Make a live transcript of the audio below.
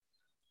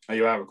Are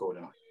you out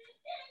recording? Are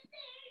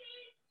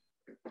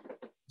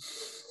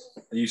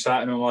you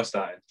starting or am I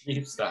starting?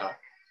 You start.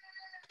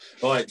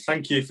 Right,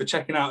 thank you for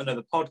checking out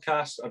another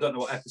podcast. I don't know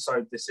what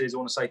episode this is. I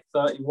want to say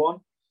 31.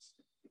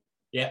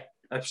 Yeah.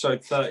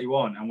 Episode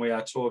 31, and we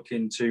are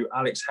talking to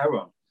Alex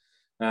Heron.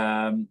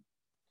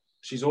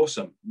 She's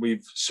awesome.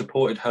 We've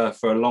supported her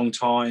for a long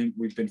time.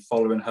 We've been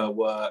following her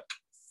work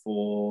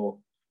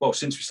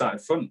since we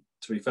started Front,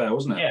 to be fair,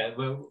 wasn't it? Yeah,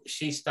 well,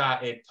 she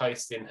started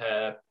posting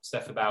her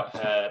stuff about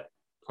her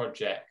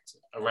project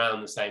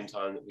around the same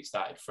time that we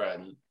started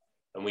Front,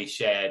 and we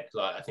shared,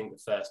 I think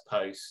the first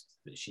post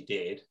that she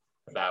did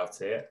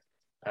about it.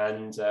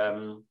 And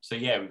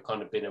we've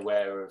kind of been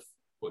aware of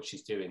what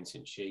she's doing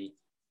since she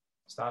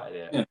started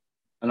it. Yeah.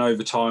 And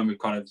over time, we've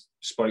kind of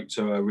spoke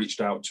to her,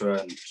 reached out to her,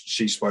 and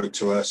she spoke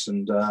to us.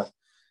 And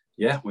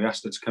we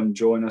asked her to come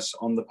join us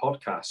on the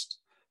podcast.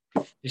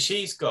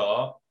 She's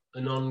got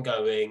an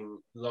ongoing,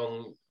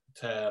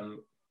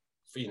 long-term,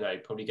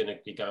 probably going to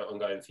be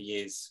ongoing for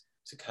years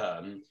to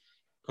come,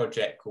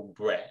 project called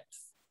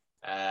Breadth,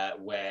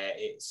 where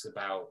it's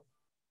about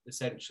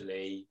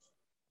essentially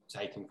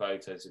taking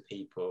photos of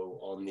people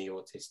on the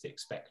autistic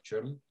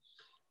spectrum.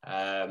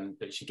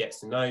 But she gets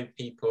to know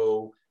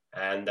people,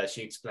 and as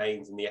she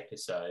explains in the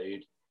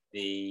episode,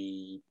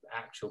 the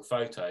actual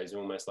photos are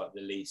almost like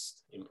the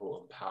least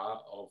important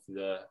part of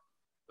the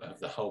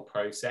whole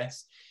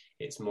process.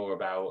 It's more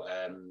about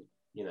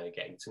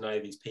getting to know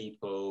these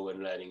people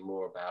and learning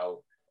more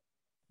about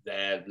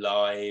their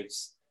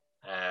lives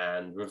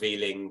and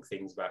revealing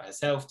things about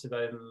herself to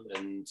them,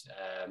 and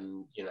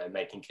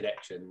making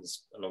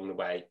connections along the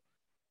way.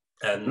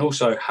 And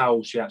also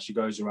how she actually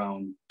goes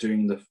around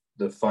doing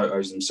the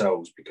photos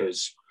themselves,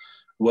 because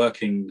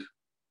working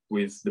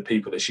with the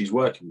people that she's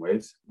working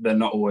with, they're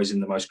not always in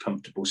the most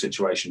comfortable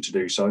situation to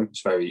do so.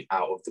 It's very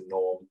out of the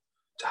norm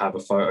to have a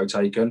photo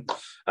taken.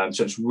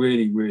 So it's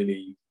really,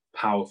 really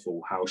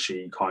powerful how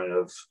she kind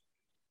of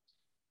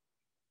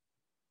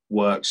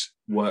works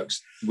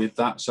with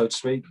that, so to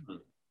speak.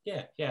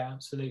 Yeah,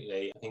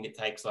 absolutely. I think it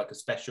takes a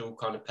special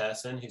kind of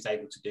person who's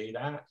able to do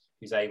that,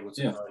 who's able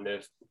to kind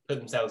of put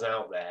themselves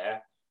out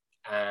there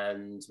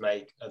and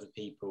make other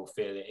people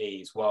feel at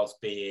ease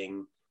whilst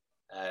being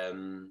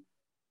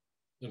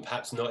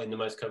perhaps not in the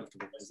most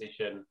comfortable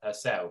position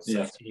herself.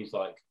 So she's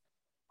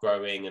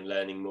growing and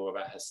learning more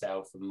about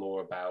herself and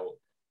more about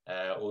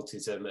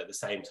autism at the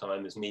same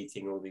time as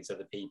meeting all these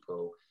other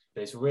people.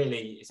 But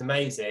it's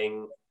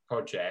amazing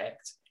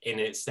project in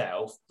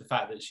itself. The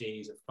fact that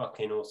she's a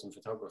fucking awesome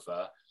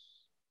photographer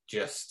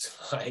just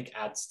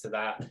adds to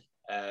that.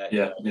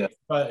 If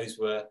photos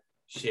were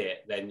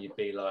shit, then you'd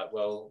be like,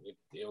 well,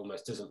 it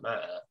almost doesn't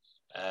matter.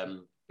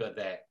 But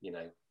they're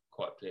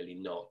quite clearly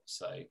not.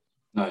 So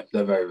no,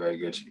 they're very, very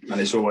good. And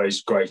it's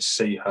always great to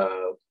see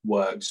her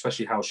work,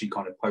 especially how she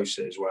kind of posts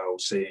it as well,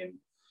 seeing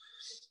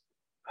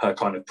her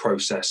kind of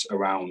process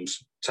around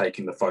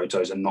taking the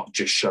photos and not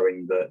just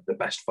showing the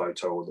best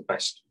photo or the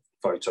best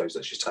photos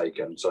that she's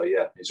taken. So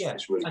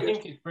it's really good. I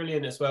think it's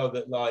brilliant as well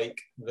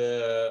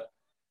that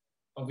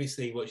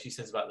obviously what she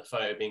says about the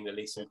photo being the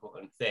least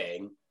important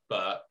thing,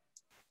 but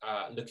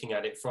looking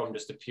at it from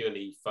just a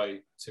purely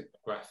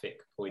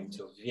photographic point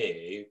of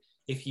view,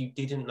 if you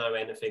didn't know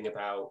anything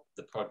about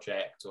the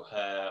project or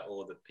her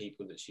or the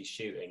people that she's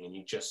shooting and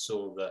you just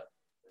saw the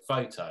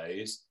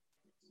photos,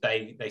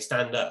 they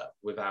stand up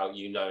without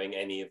you knowing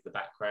any of the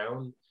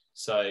background.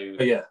 So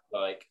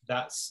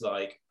that's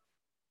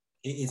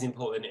it is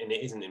important and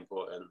it isn't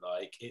important.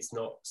 It's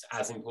not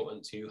as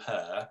important to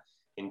her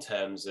in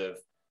terms of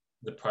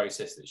the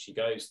process that she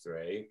goes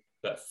through,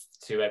 but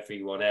to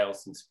everyone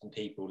else and to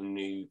people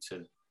new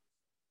to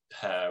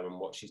her and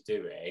what she's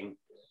doing,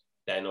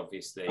 then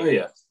obviously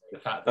the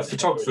fact that a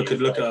photographer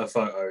could look at her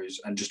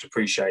photos and just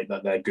appreciate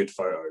that they're good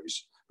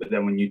photos, but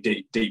then when you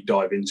deep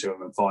dive into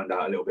them and find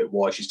out a little bit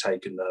why she's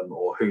taken them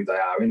or who they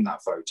are in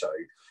that photo,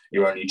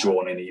 you're only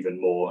drawn in even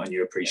more and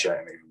you appreciate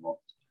them even more.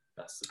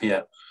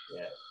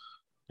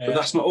 But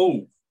that's not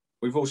all.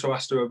 We've also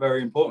asked her a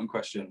very important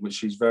question, which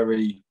she's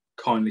very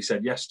kindly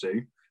said yes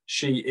to.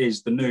 She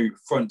is the new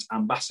Front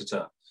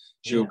ambassador.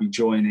 She'll be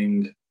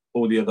joining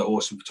all the other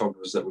awesome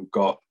photographers that we've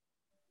got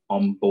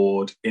on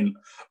board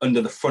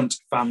under the Front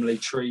family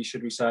tree,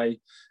 should we say.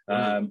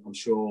 I'm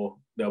sure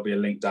there'll be a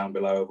link down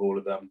below of all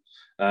of them.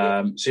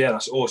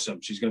 That's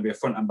awesome. She's going to be a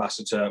Front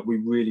ambassador. We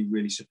really,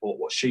 really support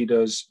what she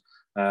does.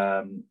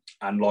 And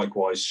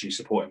likewise, she's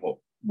supporting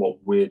what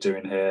we're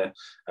doing here.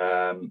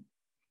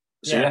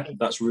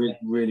 That's really,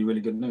 really,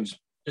 really good news.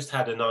 Just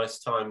had a nice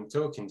time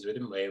talking to her,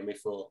 didn't we? And we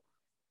thought,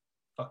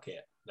 fuck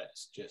it,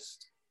 let's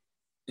just...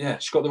 Yeah,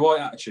 she's got the right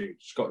attitude.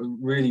 She's got a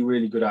really,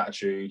 really good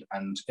attitude.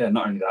 And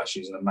not only that,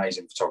 she's an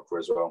amazing photographer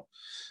as well.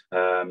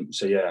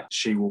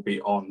 She will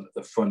be on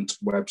the Front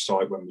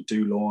website when we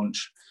do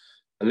launch.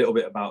 A little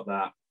bit about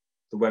that.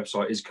 The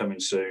website is coming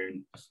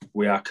soon.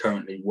 We are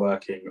currently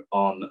working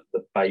on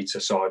the beta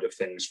side of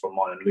things from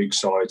mine and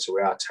Luke's side. So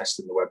we are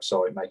testing the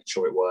website, making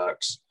sure it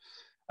works.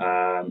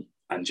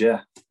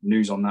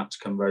 News on that to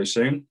come very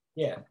soon.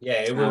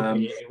 It will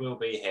be. It will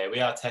be here. We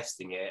are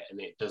testing it,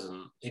 and it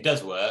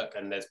does work.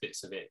 And there's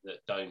bits of it that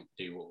don't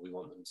do what we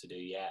want them to do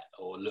yet,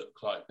 or look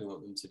like we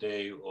want them to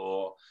do.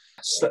 Or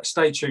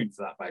stay tuned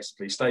for that.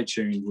 Basically, stay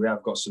tuned. We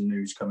have got some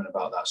news coming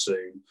about that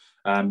soon.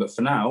 But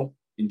for now,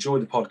 enjoy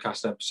the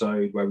podcast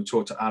episode where we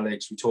talk to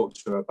Alex. We talked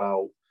to her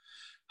about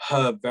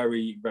her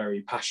very,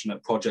 very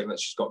passionate project that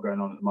she's got going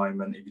on at the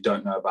moment. If you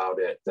don't know about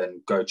it,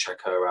 then go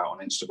check her out on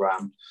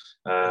Instagram.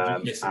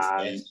 Listen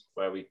to this,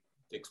 where we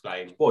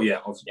explain. Well,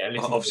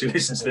 obviously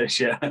listen to this.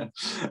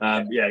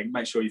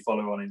 Make sure you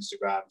follow her on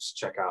Instagram to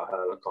check out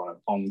her kind of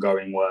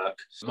ongoing work.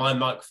 My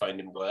microphone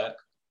didn't work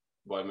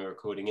when we were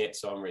recording it,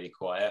 so I'm really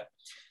quiet.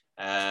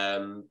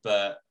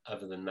 But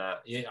other than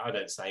that, I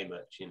don't say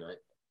much,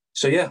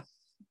 So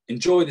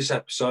enjoy this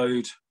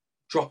episode.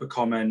 Drop a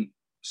comment.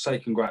 Say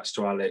congrats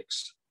to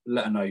Alex.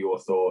 Let her know your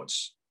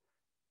thoughts.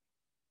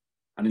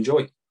 And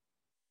enjoy.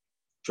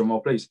 Drum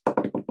roll, please.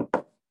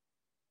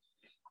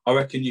 I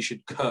reckon you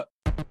should cut.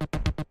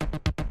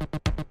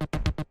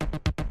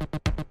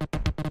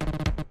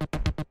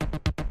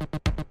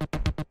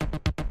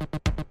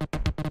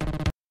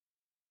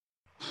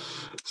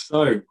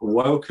 So,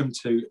 welcome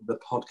to the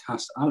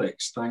podcast,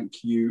 Alex.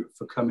 Thank you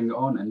for coming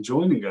on and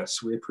joining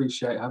us. We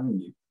appreciate having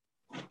you.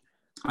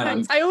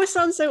 Thanks. I always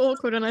sound so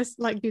awkward when I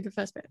do the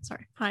first bit.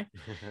 Sorry. Hi.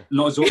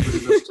 Not as awkward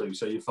as us two,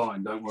 so you're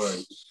fine. Don't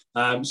worry.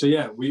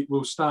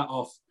 We'll start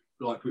off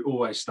like we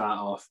always start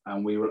off,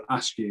 and we will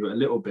ask you a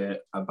little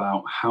bit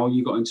about how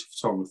you got into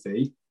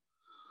photography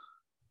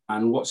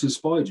and what's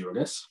inspired you, I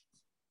guess.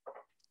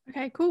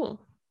 Okay, cool.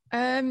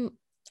 I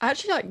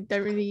actually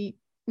don't really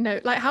know.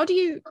 How do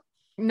you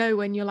know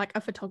when you're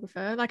a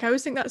photographer? I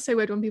always think that's so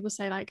weird when people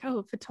say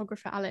oh,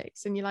 photographer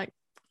Alex, and you're like,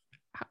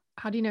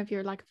 how do you know if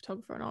you're a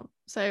photographer or not?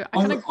 So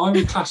I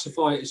would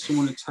classify it as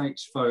someone who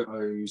takes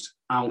photos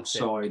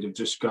outside of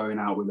just going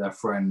out with their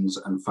friends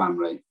and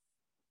family.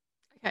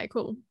 Okay,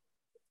 cool.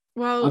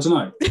 Well, I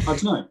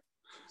don't know.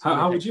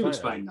 How would you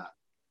explain that?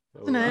 I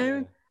don't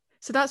know.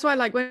 So that's why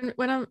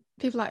when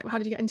people how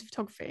did you get into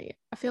photography?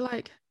 I feel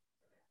like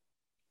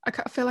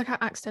I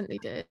accidentally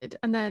did,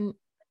 and then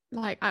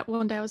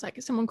one day I was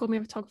someone called me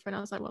a photographer, and I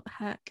was like, what the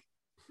heck?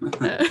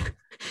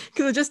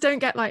 Because I just don't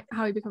get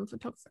how you become a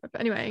photographer. But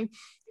anyway,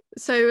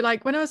 so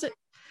when I was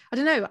I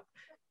don't know,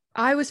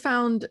 I was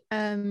found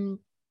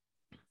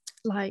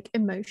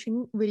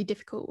emotion really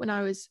difficult when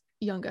I was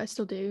younger. I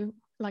still do.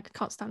 I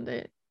can't stand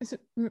it. It's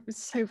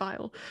so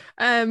vile.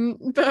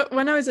 But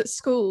when I was at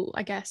school,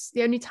 I guess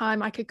the only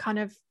time I could kind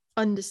of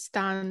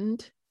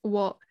understand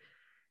what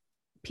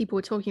people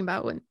were talking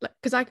about,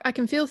 because I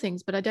can feel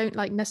things, but I don't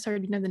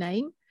necessarily know the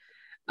name.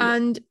 Yeah.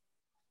 And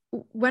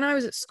when I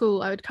was at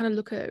school, I would kind of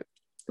look at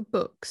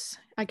books,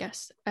 I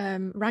guess,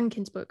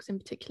 Rankin's books in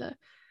particular,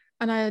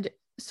 and I'd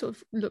sort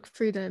of look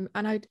through them,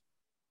 and I'd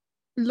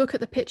look at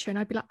the picture, and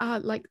I'd be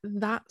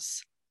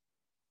that's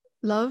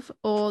love,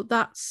 or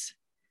that's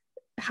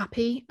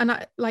happy, and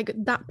I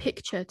that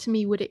picture to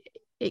me would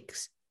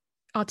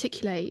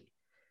articulate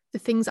the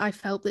things I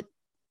felt that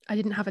I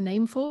didn't have a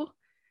name for.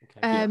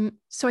 Okay,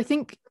 so I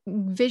think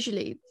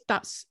visually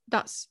that's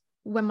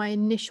when my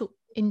initial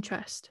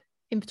interest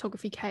in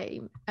photography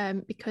came,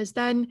 because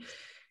then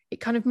it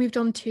kind of moved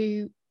on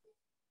to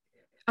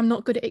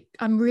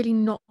I'm really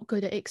not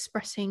good at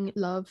expressing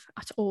love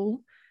at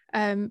all,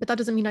 but that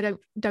doesn't mean I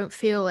don't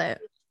feel it.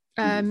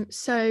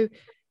 So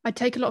I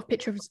take a lot of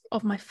pictures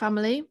of my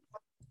family,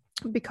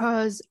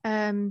 because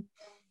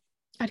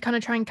I'd kind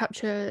of try and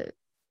capture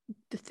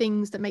the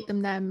things that make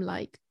them them,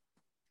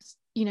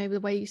 the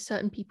way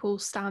certain people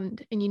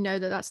stand, and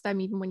that's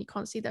them even when you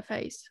can't see their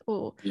face,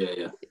 or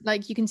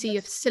you can see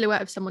a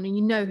silhouette of someone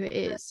and who it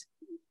is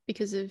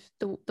because of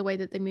the way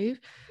that they move.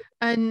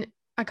 And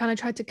I kind of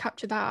tried to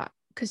capture that,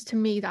 because to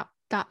me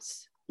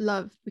that's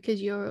love,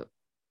 because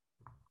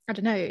I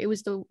don't know, it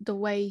was the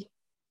way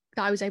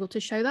that I was able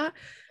to show that.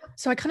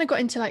 So I kind of got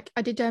into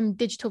I did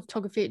digital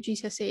photography at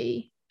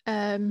GCSE,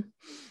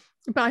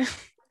 but I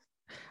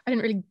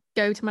didn't really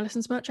go to my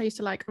lessons much. I used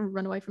to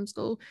run away from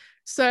school.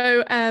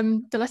 So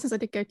the lessons I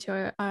did go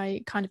to,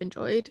 I kind of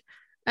enjoyed.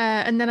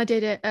 And then I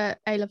did it at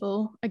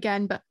A-level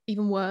again, but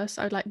even worse.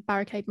 I would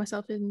barricade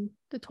myself in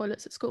the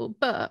toilets at school.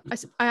 But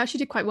I actually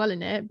did quite well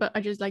in it, but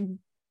I just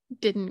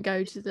didn't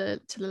go to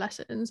the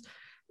lessons.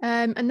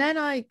 And then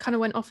I kind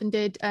of went off and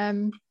did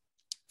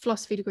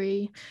philosophy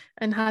degree,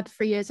 and had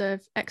 3 years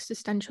of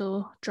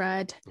existential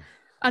dread.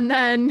 And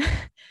then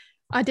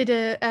I did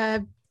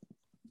a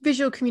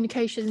visual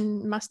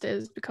communication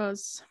masters,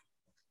 because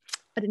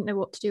I didn't know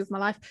what to do with my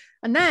life.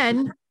 And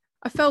then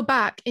I fell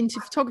back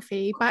into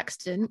photography by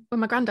accident when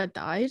my granddad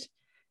died,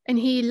 and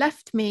he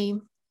left me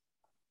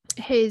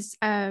his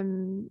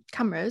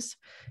cameras.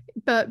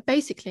 But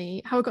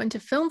basically how I got into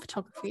film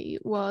photography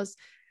was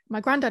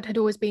my granddad had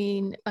always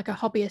been a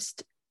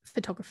hobbyist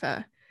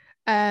photographer,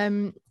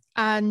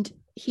 and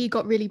he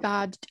got really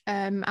bad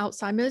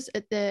Alzheimer's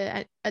at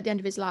the end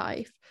of his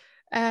life,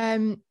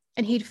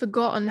 and he'd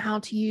forgotten how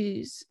to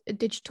use a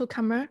digital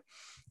camera.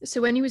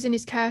 So when he was in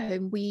his care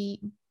home, we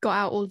got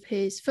out all of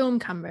his film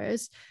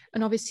cameras,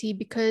 and obviously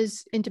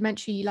because in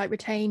dementia you like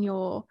retain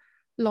your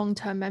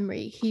long-term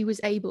memory, he was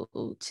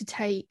able to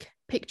take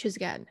pictures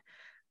again,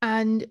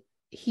 and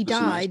he That's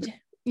died. amazing.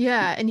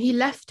 Yeah, and he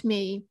left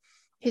me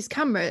his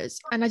cameras,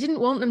 and I didn't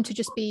want them to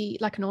just be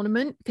like an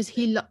ornament, because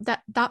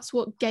that's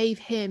what gave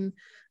him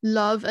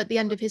love at the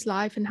end of his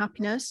life and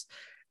happiness.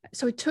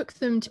 So I took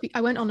them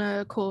I went on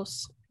a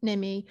course near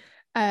me,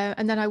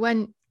 and then I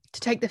went to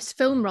take this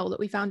film roll that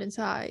we found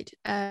inside,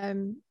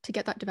 to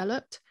get that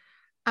developed.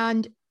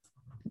 And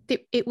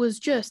it was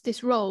just,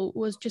 this roll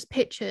was just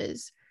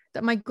pictures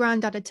that my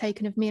granddad had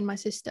taken of me and my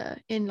sister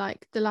in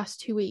like the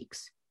last 2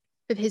 weeks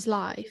of his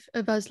life,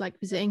 of us like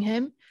visiting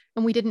him,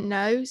 and we didn't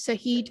know. So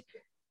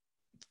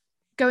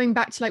going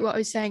back to like what I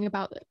was saying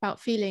about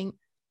feeling,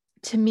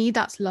 to me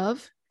that's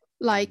love,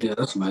 like, Yeah,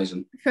 that's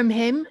amazing. from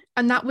him.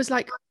 And that was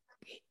like,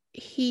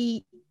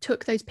 he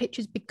took those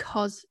pictures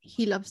because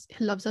he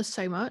loves us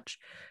so much.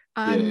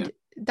 And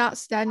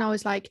that's, then I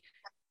was like,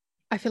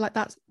 I feel like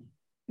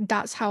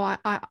that's how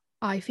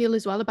I feel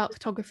as well about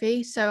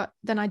photography. So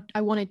then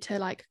I wanted to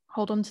like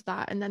hold on to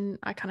that, and then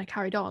I kind of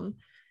carried on,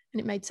 and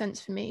it made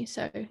sense for me.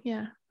 So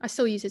yeah, I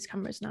still use his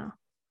cameras now.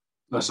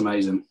 That's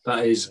amazing.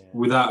 That is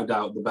without a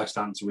doubt the best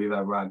answer we've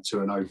ever had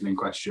to an opening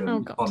question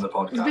on the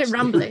podcast. It's a bit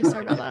rambly,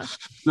 sorry about that.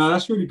 No,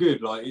 that's really good.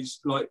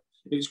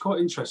 It's quite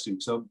interesting.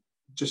 So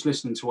just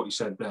listening to what you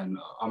said then,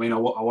 I mean, I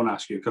want to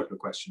ask you a couple of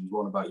questions.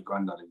 One about your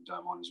granddad, if you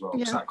don't mind, as well,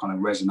 because that kind of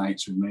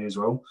resonates with me as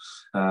well.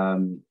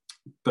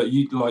 But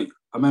I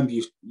remember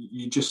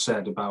you just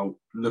said about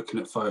looking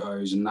at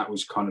photos, and that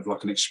was kind of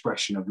like an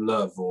expression of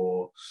love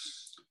or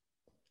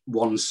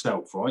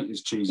oneself, right?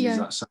 As cheesy as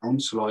that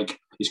sounds. So like,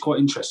 it's quite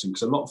interesting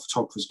because a lot of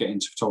photographers get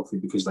into photography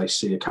because they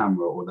see a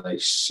camera, or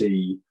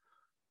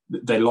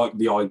they like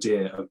the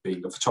idea of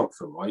being a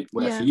photographer, right?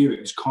 Where for you, it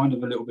was kind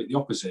of a little bit the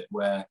opposite,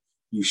 where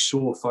you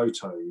saw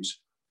photos,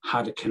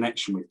 had a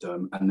connection with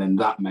them, and then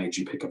that made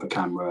you pick up a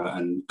camera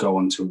and go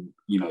on to,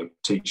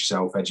 teach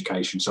yourself,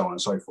 education, so on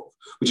and so forth,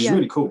 which is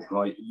really cool.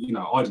 Like,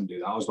 I didn't do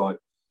that. I was like,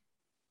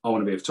 I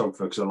want to be a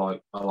photographer because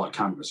I like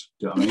cameras.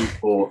 Do you know what I mean?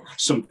 Or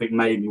something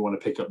made me want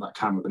to pick up that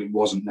camera, but it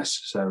wasn't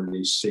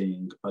necessarily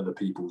seeing other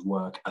people's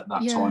work at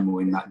that time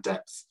or in that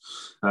depth,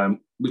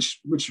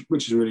 which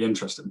is really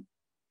interesting.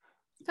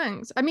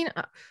 Thanks. I mean,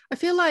 I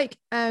feel like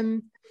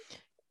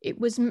it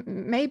was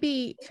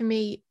maybe for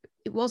me,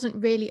 it wasn't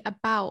really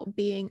about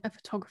being a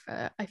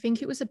photographer. I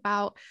think it was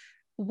about,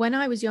 when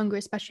I was younger,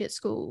 especially at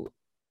school,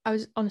 I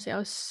was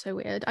so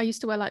weird. I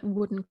used to wear like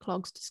wooden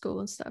clogs to school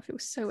and stuff. It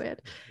was so weird.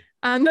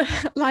 And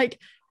like,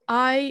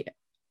 I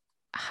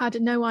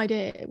had no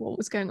idea what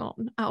was going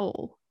on at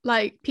all.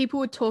 Like, people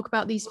would talk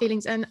about these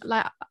feelings, and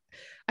like,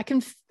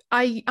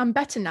 I'm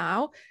better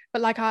now,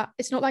 but like,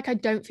 it's not like I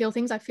don't feel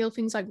things. I feel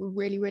things like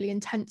really, really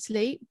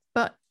intensely,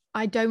 but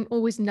I don't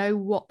always know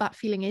what that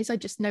feeling is. I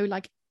just know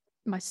like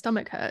my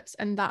stomach hurts,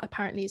 and that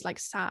apparently is like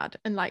sad.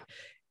 And like,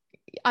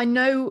 I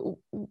know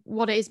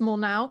what it is more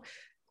now,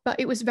 but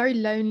it was very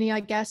lonely,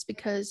 I guess,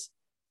 because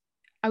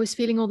I was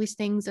feeling all these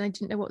things and I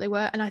didn't know what they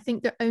were. And I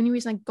think the only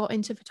reason I got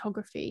into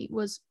photography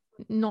was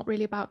not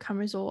really about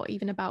cameras or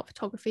even about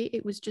photography.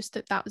 It was just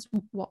that was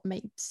what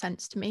made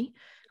sense to me.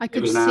 I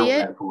could see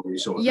it.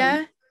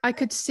 I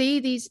could see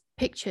these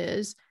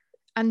pictures,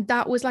 and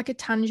that was like a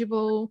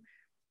tangible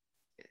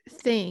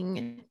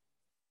thing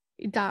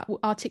that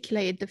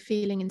articulated the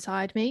feeling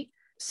inside me.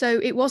 So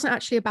it wasn't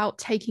actually about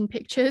taking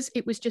pictures.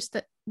 It was just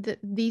that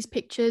these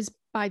pictures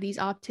by these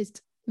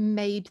artists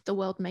made the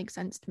world make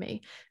sense to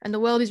me. And the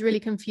world is really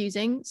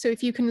confusing. So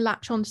if you can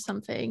latch onto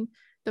something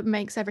that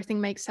makes everything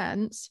make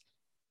sense,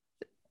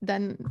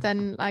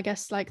 then I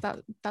guess like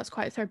that's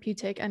quite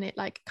therapeutic, and it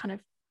like kind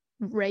of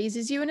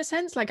raises you in a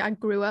sense. Like, I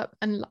grew up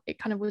and it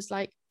kind of was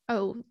like,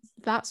 oh,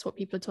 that's what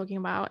people are talking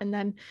about. And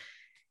then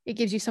it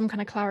gives you some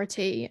kind of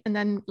clarity. And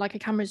then like, a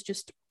camera is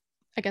just,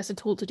 I guess, a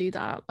tool to do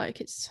that.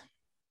 Like, it's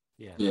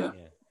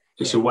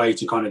it's a way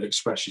to kind of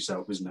express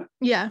yourself, isn't it?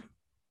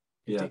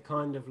 Is it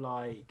kind of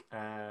like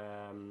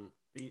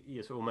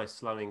you're almost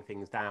slowing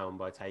things down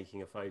by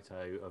taking a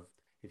photo of,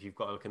 if you've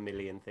got like a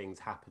million things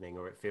happening,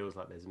 or it feels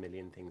like there's a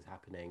million things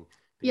happening,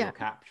 but you're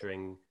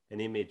capturing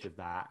an image of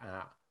that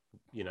at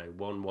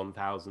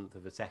 1/1000th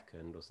of a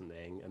second or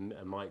something,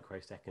 a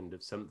microsecond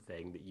of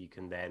something that you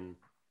can then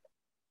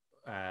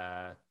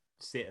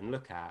sit and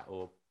look at,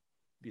 or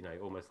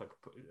almost like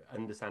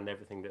understand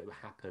everything that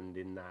happened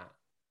in that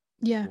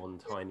one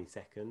tiny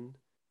second.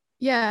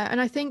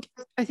 And I think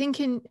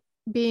in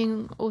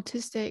being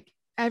autistic,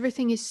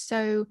 everything is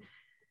so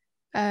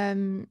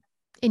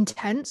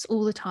intense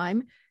all the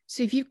time.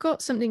 So if you've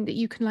got something that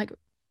you can like,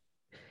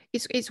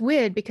 it's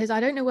weird, because I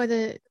don't know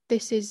whether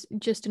this is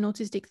just an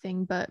autistic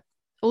thing, but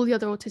all the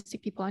other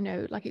autistic people I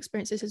know like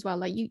experience this as well.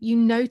 Like, you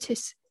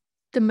notice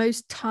the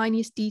most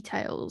tiniest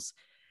details,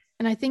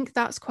 and I think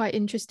that's quite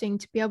interesting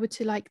to be able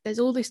to like, there's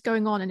all this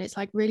going on and it's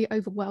like really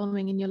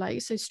overwhelming, and you're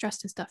like so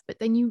stressed and stuff, but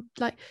then you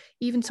like,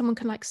 even someone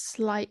can like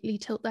slightly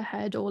tilt their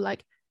head, or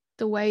like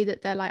the way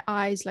that their like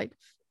eyes like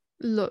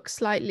look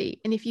slightly,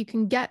 and if you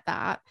can get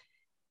that,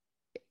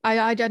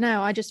 I don't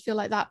know, I just feel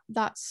like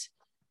that's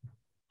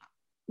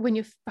when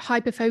you're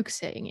hyper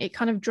focusing, it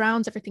kind of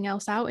drowns everything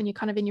else out, and you're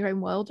kind of in your own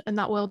world, and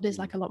that world is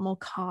like a lot more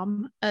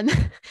calm and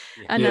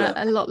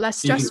a lot less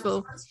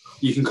stressful.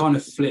 You can kind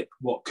of flip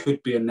what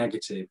could be a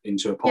negative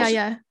into a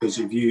positive, because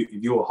if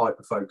you're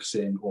hyper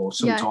focusing, or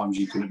sometimes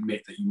you can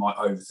admit that you might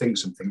overthink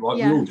something, like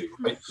we all do,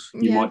 right?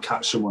 You might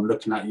catch someone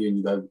looking at you and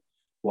you go,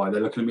 why are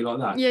they looking at me like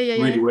that?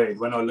 Really weird.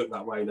 When I looked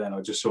that way, then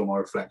I just saw my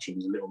reflection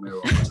as a little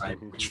mirror on the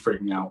table, which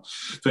freaked me out.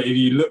 But if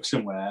you look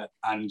somewhere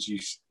and you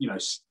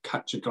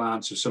catch a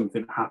glance of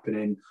something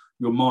happening,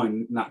 your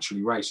mind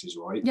naturally races,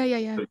 right?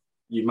 But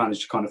you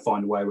manage to kind of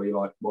find a way where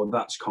you're like, well,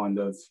 that's kind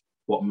of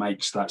what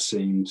makes that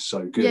scene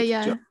so good.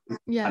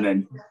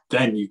 And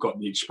then you've got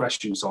the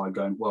expression side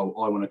going, well,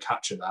 I want to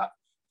capture that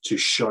to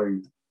show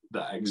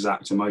that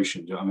exact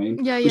emotion. Do you know what I mean?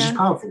 Which is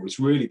powerful. It's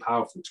really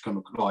powerful to come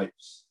up, like,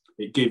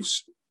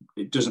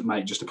 it doesn't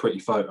make just a pretty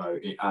photo,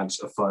 it adds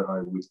a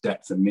photo with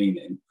depth and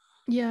meaning,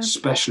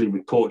 especially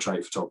with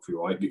portrait photography,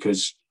 right?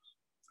 Because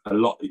a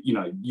lot,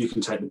 you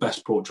can take the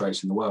best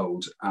portraits in the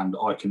world and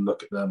I can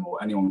look at them,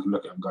 or anyone can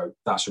look at them and go,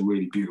 that's a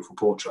really beautiful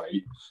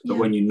portrait, but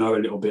when you know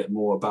a little bit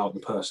more about the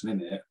person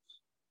in it,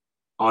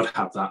 I'd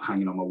have that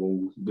hanging on my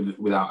wall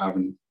without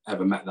having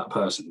ever met that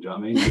person. Do you know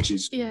what I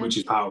mean? Which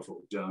is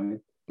powerful. Do you know what I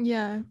mean?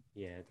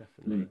 Yeah,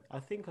 definitely. I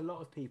think a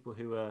lot of people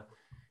who are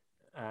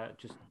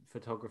just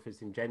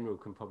photographers in general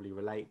can probably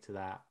relate to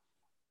that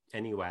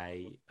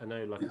anyway. I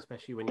know, like,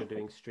 especially when you're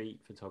doing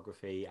street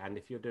photography, and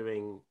if you're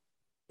doing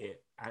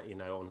it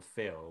on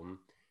film,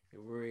 it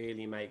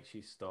really makes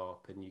you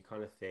stop and you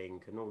kind of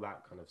think, and all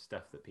that kind of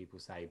stuff that people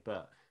say.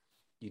 But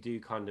you do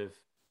kind of,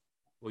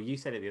 well, you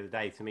said it the other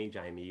day to me,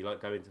 Jamie, you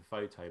like go into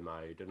photo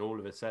mode and all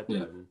of a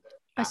sudden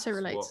I so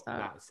relate to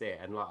that. That's it.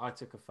 And like, I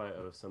took a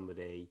photo of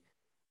somebody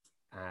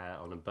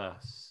on a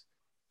bus,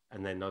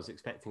 and then I was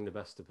expecting the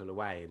bus to pull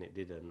away and it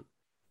didn't.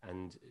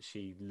 And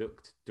she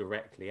looked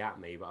directly at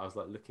me, but I was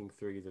like looking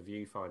through the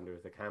viewfinder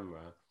of the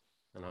camera,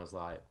 and I was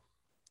like,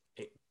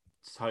 it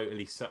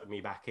totally sucked me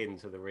back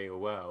into the real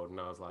world. And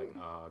I was like,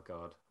 oh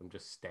God, I'm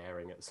just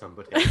staring at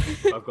somebody.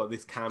 I've got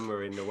this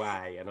camera in the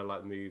way, and I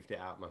like moved it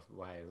out my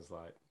way and was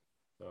like,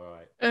 all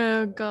right.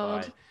 Oh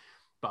God. Bye.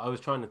 But I was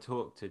trying to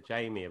talk to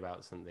Jamie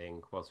about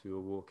something whilst we were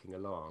walking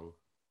along.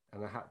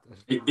 And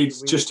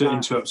it's just to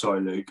interrupt, sorry,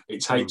 Luke.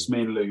 It takes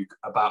me and Luke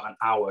about an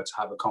hour to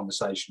have a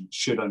conversation. It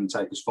should only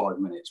take us 5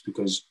 minutes,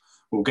 because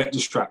we'll get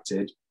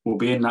distracted. We'll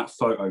be in that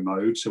photo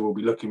mode, so we'll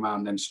be looking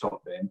around, then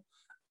stopping,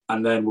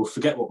 and then we'll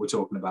forget what we're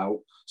talking about.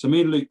 So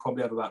me and Luke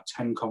probably have about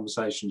 10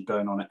 conversations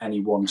going on at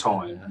any one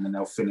time, and then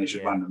they'll finish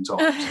at random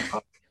times.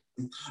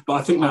 But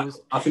I think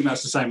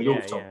that's the same with all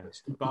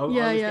photographers. But I was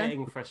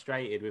getting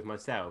frustrated with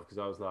myself, because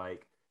I was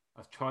like,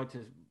 I've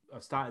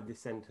started this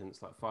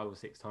sentence like 5 or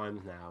 6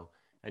 times now.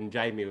 And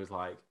Jamie was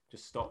like,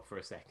 just stop for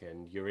a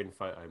second. You're in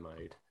photo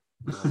mode.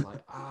 And I was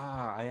like,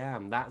 I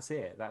am. That's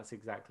it. That's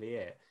exactly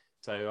it.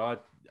 So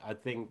I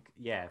think,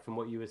 from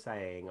what you were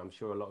saying, I'm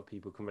sure a lot of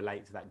people can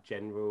relate to that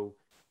general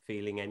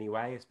feeling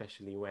anyway,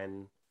 especially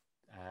when...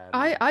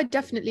 I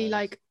definitely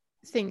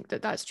think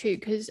that that's true,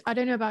 because I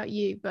don't know about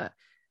you, but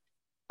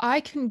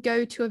I can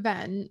go to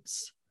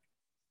events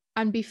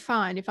and be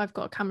fine if I've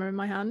got a camera in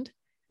my hand.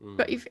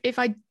 But if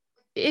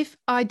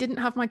I didn't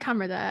have my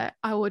camera there,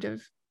 I would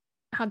have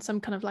had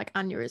some kind of like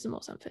aneurysm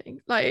or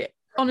something. Like,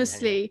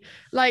 honestly,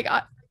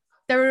 there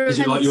are Is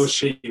it like your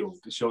shield?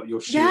 It's your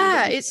shield.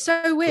 Yeah, it's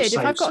so weird. If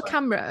I've got a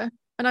camera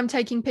and I'm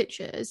taking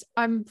pictures,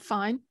 I'm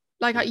fine.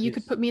 Like, you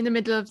could put me in the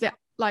middle of the,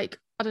 like,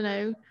 I don't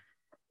know,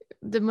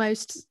 the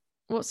most,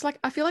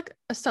 I feel like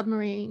a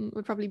submarine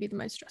would probably be the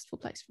most stressful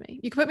place for me.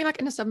 You could put me like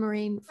in a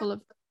submarine full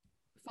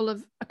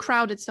of a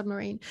crowded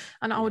submarine,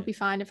 and I would be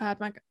fine if I had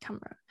my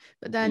camera.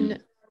 But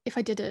then if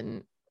I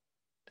didn't,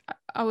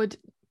 I would,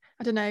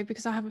 I don't know,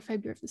 because I have a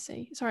phobia of the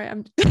sea. Sorry,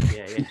 I'm...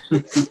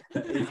 Is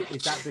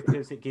that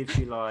because it gives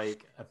you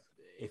like,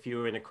 if you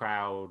were in a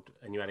crowd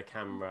and you had a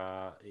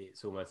camera,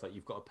 it's almost like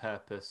you've got a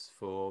purpose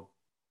for...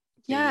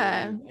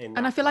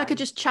 and I feel like I could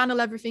just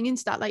channel everything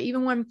into that. Like,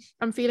 even when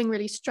I'm feeling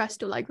really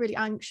stressed or like really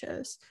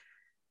anxious,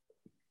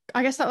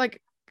 I guess that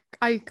like,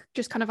 I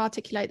just kind of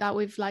articulate that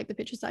with like the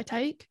pictures that I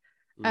take.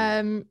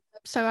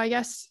 So I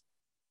guess,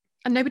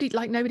 and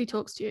nobody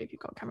talks to you if you've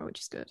got a camera,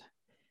 which is good.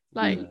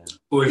 Like,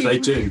 or if they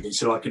do,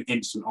 it's like an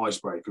instant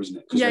icebreaker, isn't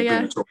it? Because they're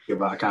going to talk to you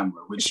about a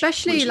camera,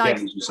 especially like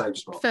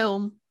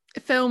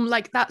film,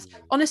 like that's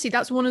honestly,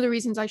 that's one of the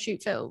reasons I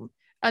shoot film,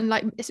 and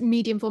like it's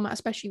medium format,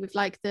 especially with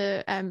like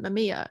the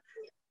Mamiya.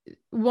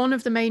 One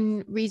of the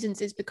main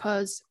reasons is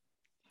because,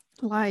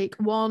 like,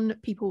 one,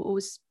 people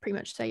always pretty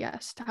much say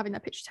yes to having their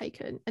picture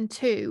taken, and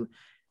two,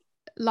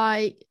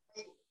 like,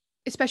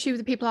 especially with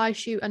the people I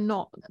shoot are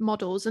not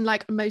models, and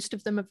like most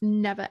of them have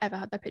never ever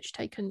had their picture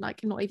taken,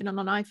 like not even on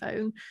an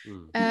iPhone.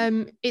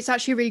 It's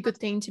actually a really good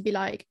thing to be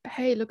like,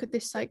 hey, look at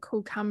this like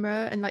cool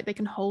camera, and like they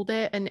can hold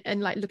it,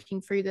 and like looking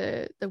through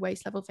the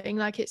waist level thing,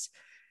 like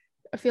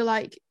I feel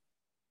like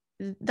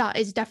that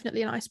is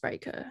definitely an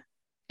icebreaker.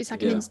 It's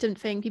like an instant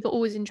thing. People are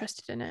always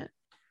interested in it.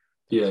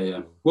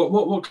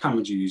 What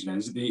camera do you use then?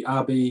 Is it the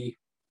RB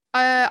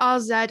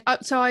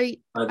RZ. So I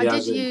did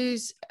RZ.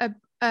 use a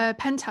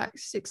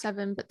Pentax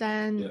 6.7, but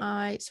then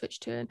I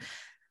switched to an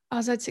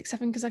RZ 6.7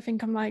 because I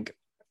think I'm like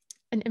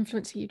an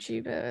influencer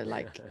YouTuber.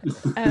 Like,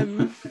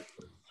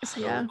 so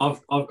yeah.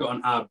 I've got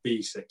an AB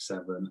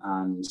B6.7,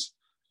 and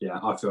yeah,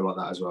 I feel like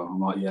that as well. I'm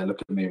like, yeah,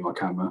 look at me and my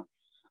camera.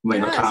 I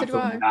mean, I can't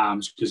put my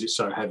arms because it's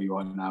so heavy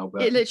right now.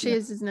 But it literally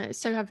is, isn't it? It's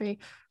so heavy.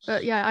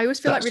 But yeah, I always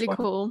feel like really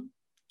cool.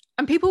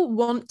 And people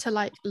want to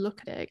like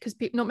look at it because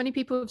not many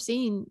people have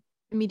seen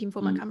a medium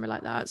format camera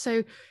like that.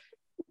 So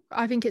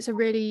I think it's a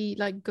really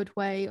like good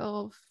way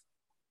of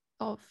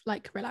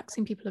like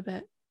relaxing people a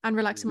bit and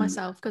relaxing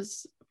myself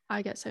because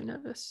I get so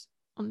nervous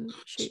on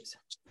shoots.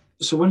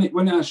 So when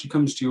it actually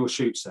comes to your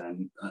shoots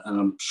then, and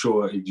I'm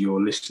sure if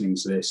you're listening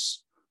to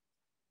this,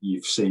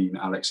 you've seen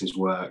Alex's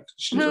work.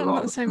 She does a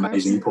lot of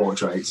amazing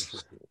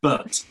portraits.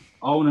 But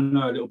I want to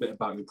know a little bit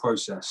about your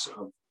process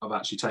of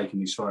actually taking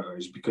these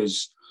photos,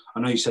 because I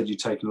know you said you've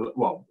taken,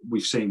 well,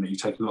 we've seen that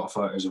you've taken a lot of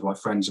photos of like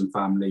friends and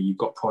family. You've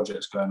got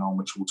projects going on,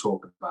 which we'll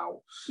talk about.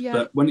 Yeah.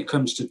 But when it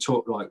comes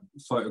to like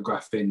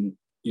photographing,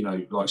 you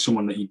know, like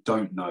someone that you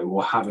don't know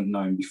or haven't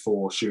known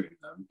before shooting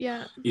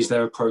them, is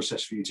there a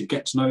process for you to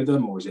get to know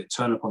them, or is it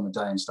turn up on the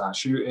day and start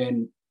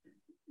shooting?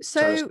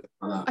 So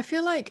I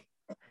feel like,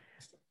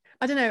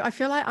 I don't know, I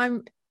feel like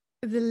I'm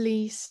the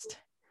least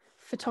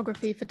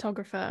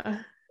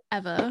photographer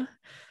ever.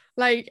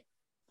 Like,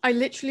 I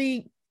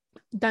literally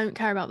don't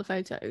care about the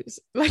photos.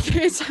 Like,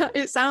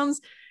 it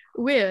sounds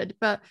weird,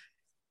 but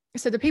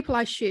so the people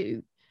I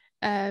shoot,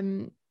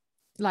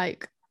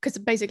 like, because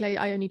basically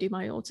I only do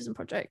my autism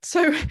project.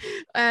 So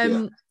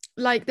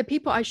like the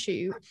people I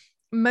shoot,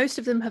 most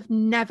of them have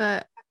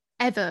never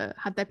ever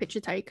had their picture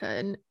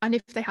taken, and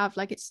if they have,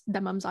 like, it's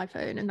their mum's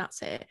iPhone and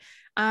that's it.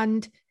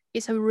 And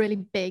it's a really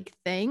big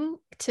thing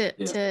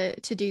to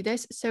do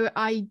this. So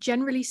I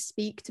generally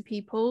speak to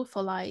people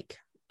for like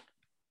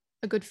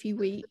a good few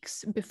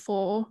weeks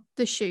before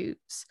the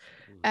shoots,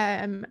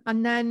 and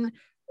then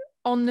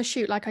on the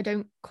shoot, like, I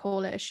don't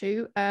call it a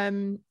shoot.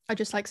 I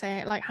just like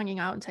saying, like, hanging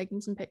out and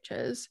taking some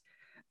pictures,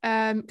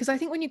 because I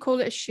think when you call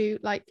it a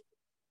shoot, like,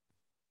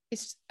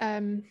 it's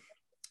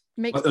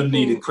makes like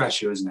unneeded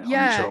pressure, isn't it?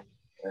 Yeah.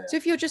 So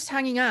if you're just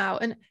hanging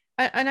out, and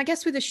I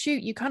guess with a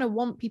shoot you kind of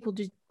want people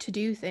to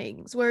do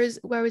things, whereas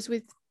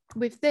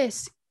with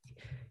this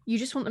you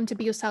just want them to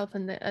be yourself,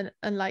 and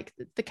like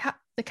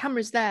the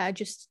camera's there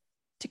just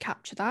to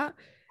capture that.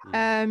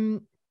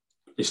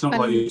 It's not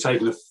like you're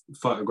taking a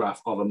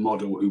photograph of a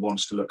model who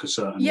wants to look a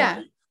certain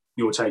way.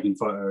 You're taking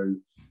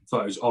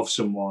photos of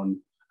someone,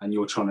 and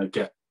you're trying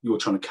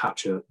to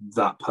capture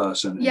that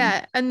person.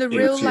 And the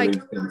real in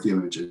a few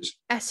images,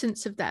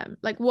 essence of them,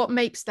 like what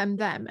makes them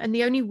them. And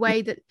the only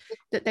way that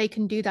they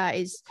can do that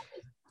is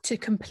to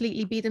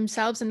completely be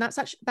themselves. And that's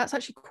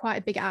actually quite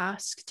a big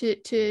ask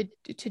to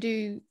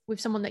do with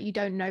someone that you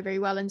don't know very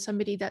well, and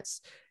somebody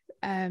that's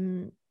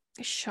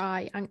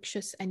shy,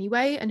 anxious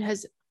anyway, and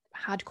has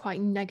had quite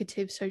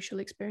negative social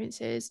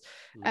experiences.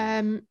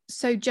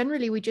 So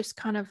generally we just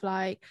kind of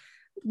like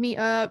meet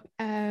up,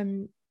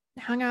 hang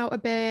out a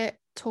bit,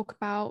 talk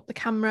about the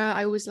camera.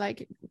 I always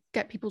like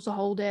get people to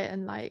hold it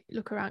and like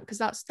look around, because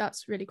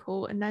that's really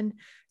cool, and then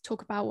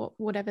talk about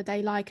whatever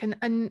they like, and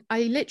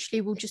I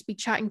literally will just be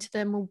chatting to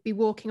them. We'll be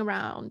walking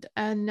around,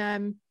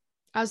 and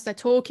as they're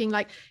talking,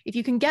 like, if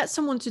you can get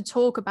someone to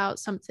talk about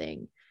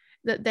something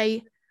that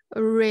they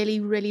really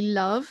really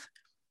love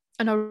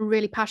and are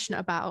really passionate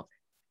about,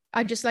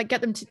 I just like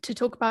get them to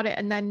talk about it,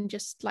 and then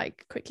just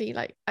like quickly,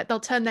 like, they'll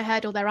turn their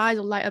head or their eyes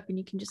will light up and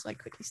you can just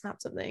like quickly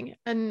snap something.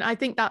 And I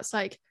think that's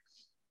like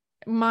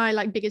my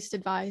like biggest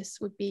advice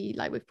would be,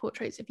 like, with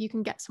portraits, if you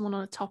can get someone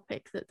on a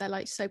topic that they're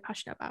like so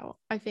passionate about,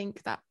 I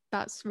think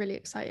that's really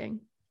exciting.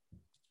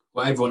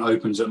 Well, everyone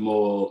opens up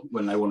more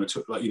when they want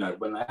to, like, you know,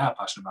 when they are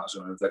passionate about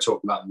something, if they're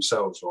talking about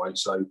themselves, right?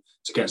 So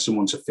to get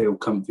someone to feel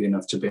comfy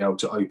enough to be able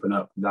to open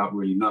up without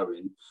really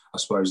knowing, I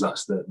suppose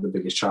that's the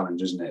biggest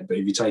challenge, isn't it? But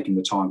if you're taking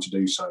the time to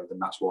do so, then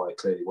that's why it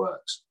clearly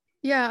works.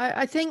 Yeah,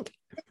 I think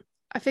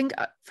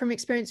from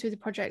experience with the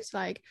projects,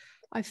 like,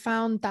 I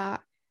found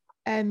that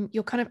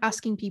you're kind of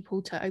asking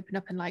people to open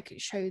up and like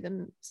show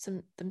them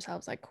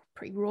themselves like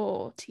pretty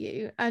raw to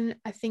you. And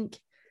I think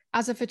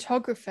as a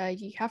photographer,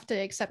 you have to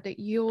accept that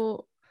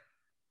you're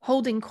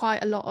holding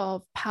quite a lot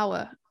of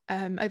power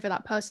over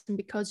that person,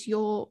 because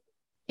you're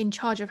in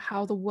charge of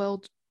how the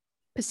world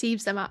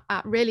perceives them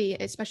at really,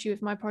 especially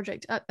with my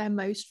project, at their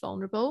most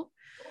vulnerable.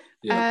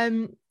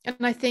 And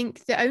I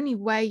think the only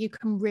way you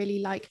can really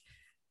like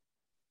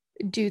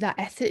do that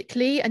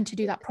ethically and to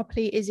do that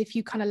properly is if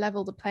you kind of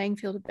level the playing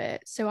field a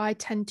bit. So I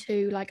tend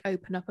to like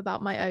open up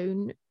about my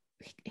own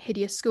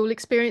hideous school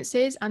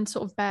experiences and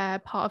sort of bear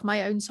part of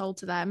my own soul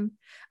to them,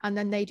 and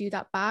then they do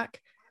that back.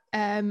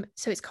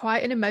 So it's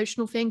quite an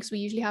emotional thing, because we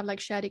usually have like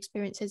shared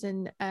experiences,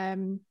 and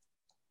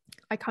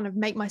I kind of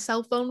make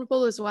myself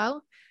vulnerable as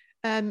well.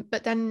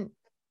 But then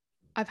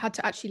I've had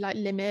to actually like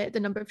limit the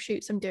number of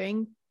shoots I'm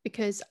doing,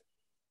 because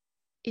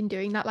in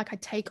doing that, like, I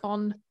take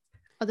on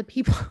other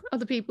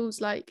people's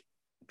like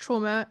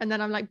trauma, and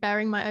then I'm like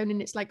bearing my own,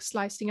 and it's like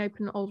slicing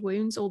open old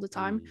wounds all the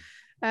time.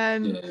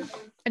 And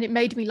it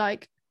made me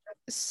like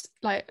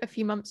a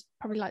few months,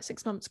 probably like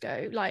 6 months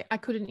ago, like I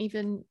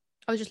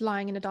was just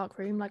lying in a dark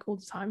room like all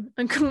the time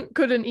and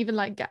couldn't even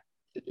like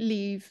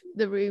leave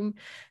the room.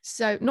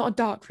 So not a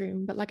dark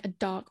room, but like a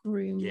dark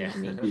room. Yeah.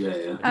 You know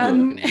what I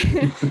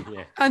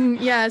mean?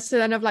 And so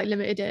then I've like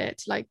limited it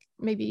to like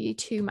maybe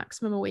 2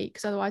 maximum a week,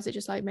 because otherwise it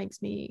just like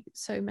makes me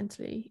so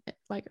mentally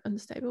like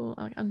unstable,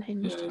 like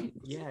unhinged.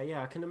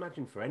 I can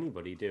imagine for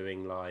anybody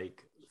doing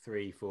like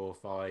 3, 4,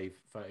 5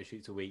 photo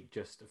shoots a week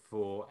just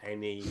for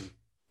any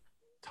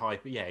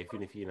type,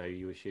 even if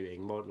you were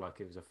shooting more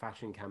like it was a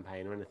fashion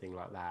campaign or anything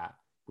like that,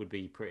 would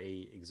be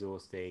pretty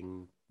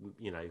exhausting,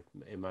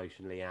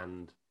 emotionally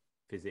and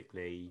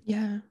physically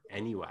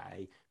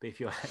anyway. But if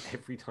you're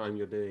every time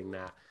you're doing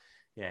that,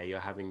 you're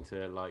having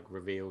to like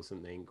reveal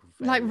something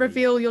like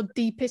reveal your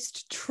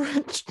deepest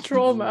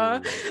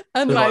trauma.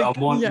 And so like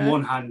on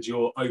one hand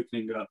you're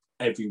opening up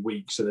every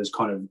week, so there's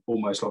kind of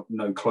almost like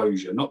no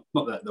closure, not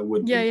that there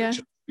would be, but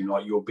just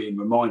like you're being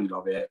reminded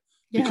of it,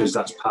 because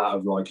that's part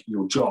of like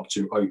your job,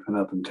 to open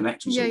up and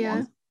connect with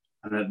someone.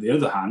 And at the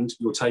other hand,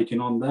 you're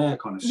taking on their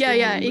kind of story,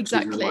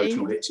 exactly, which is an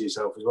emotional hit to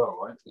yourself as well,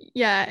 right?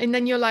 And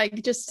then you're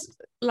like,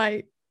 just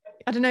like,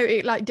 I don't know,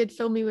 it like did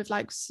fill me with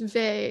like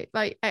severe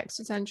like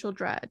existential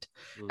dread.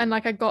 And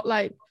like I got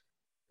like,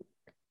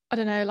 I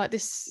don't know, like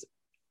this,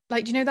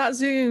 like, do you know that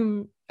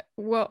Zoom,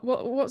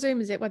 what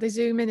Zoom is it, where they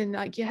zoom in and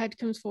like your head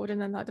comes forward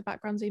and then like the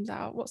background zooms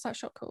out? What's that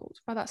shot called?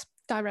 Well, that's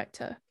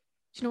Director.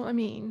 Do you know what I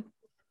mean?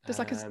 There's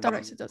like a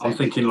director does it. I'm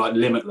thinking like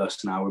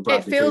Limitless now with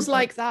Bradley It feels Cooper.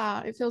 like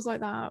that. It feels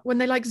like that when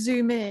they like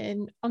zoom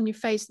in on your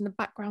face and the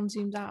background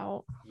zooms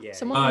out. I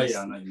know what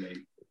you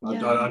mean. I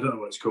don't know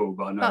what it's called,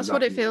 but I know that's exactly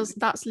what it feels.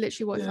 That's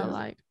literally what it felt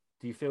like.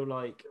 Do you feel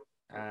like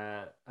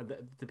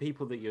the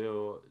people that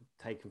you're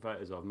taking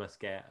photos of must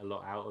get a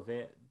lot out of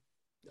it,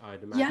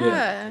 I'd imagine?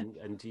 Yeah.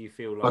 And do you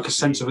feel like a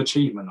sense of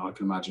achievement, I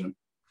can imagine?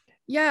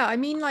 Yeah, I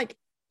mean, like,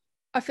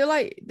 I feel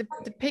like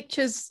the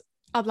pictures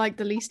are like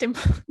the least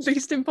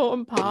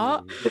important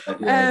part.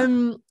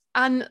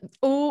 And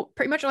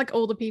pretty much like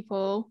all the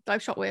people that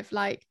I've shot with,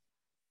 like,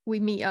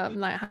 we meet up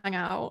and like hang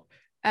out.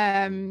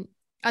 And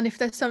if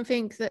there's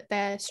something that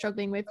they're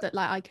struggling with that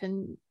like I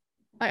can,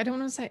 like, I don't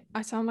want to say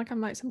I sound like I'm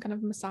like some kind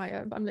of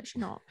messiah, but I'm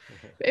literally not.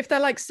 But if they're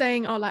like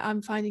saying, oh, like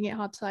I'm finding it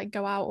hard to like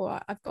go out, or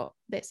I've got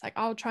this, like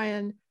I'll try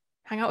and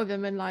hang out with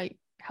them and like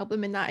help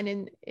them in that.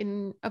 And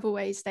in other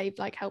ways they've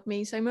like helped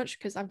me so much,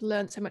 because I've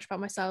learned so much about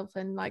myself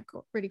and like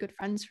got really good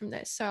friends from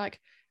this. So like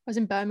I was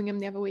in Birmingham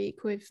the other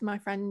week with my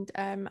friend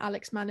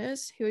Alex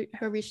Manners, who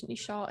I recently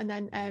shot, and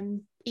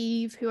then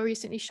Eve, who I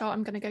recently shot.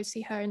 I'm going to go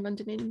see her in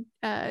London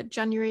in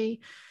January.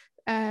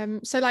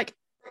 So like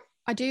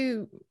I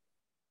do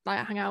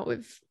like hang out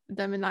with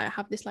them and like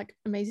have this like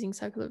amazing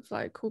circle of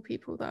like cool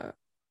people that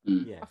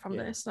are from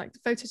this. Like the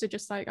photos are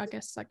just like, I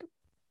guess, like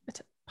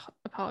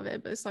a part of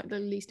it, but it's like the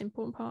least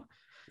important part.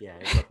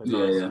 It's like a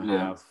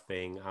nice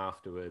thing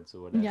afterwards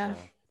or whatever.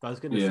 But I was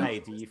going to say,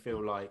 do you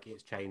feel like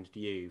it's changed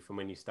you from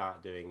when you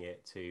start doing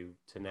it to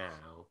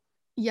now?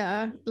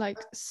 Yeah, like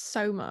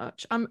so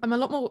much. I'm a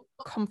lot more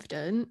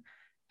confident,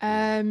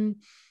 and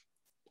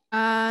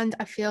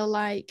I feel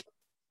like,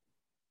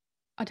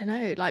 I don't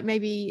know, like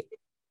maybe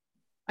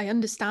I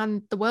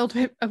understand the world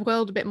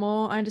a bit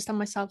more. I understand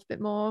myself a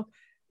bit more.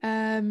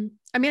 I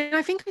mean,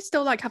 I think I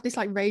still like have this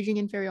like raging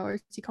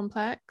inferiority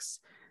complex.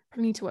 I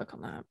need to work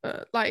on that,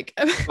 but like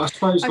I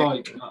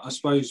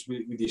suppose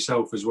with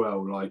yourself as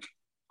well, like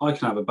I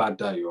can have a bad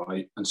day,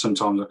 right? And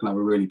sometimes I can have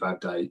a really bad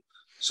day.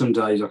 Some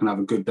days I can have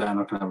a good day and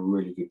I can have a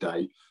really good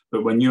day.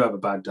 But when you have a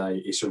bad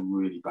day, it's a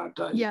really bad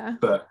day. Yeah.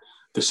 But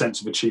the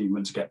sense of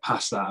achievement to get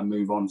past that and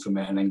move on from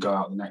it and then go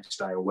out the next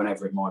day or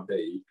whenever it might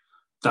be,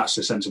 that's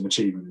a sense of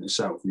achievement in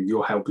itself. And if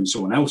you're helping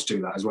someone else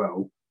do that as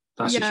well,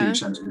 that's a huge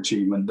sense of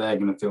achievement. They're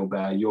going to feel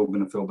better. You're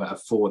going to feel better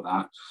for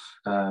that.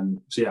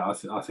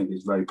 I think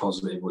it's very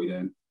positive what you're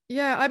doing.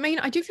 Yeah, I mean,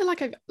 I do feel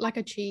like I've like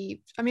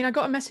achieved. I mean, I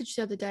got a message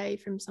the other day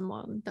from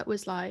someone that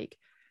was like,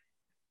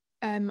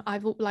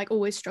 I've like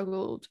always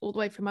struggled all the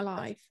way through my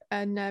life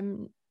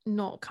and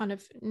not kind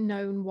of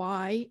known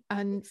why.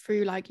 And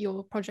through like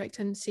your project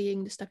and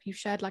seeing the stuff you've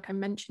shared, like I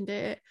mentioned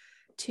it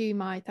to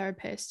my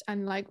therapist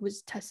and like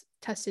was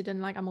tested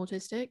and like I'm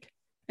autistic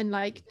and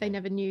like they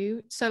never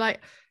knew. So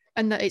like,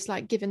 and that it's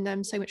like given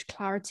them so much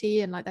clarity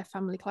and like their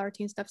family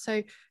clarity and stuff.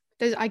 So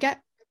I get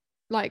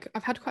like,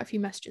 I've had quite a few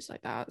messages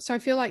like that. So I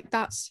feel like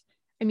that's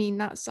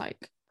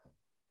like,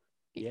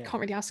 you can't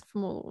really ask for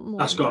more.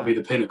 That's got to be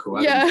the pinnacle.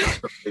 That's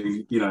got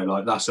to be,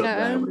 like that's up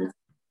there with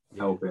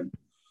helping.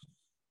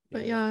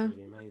 But it's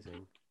really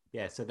amazing.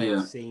 Yeah, so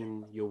they've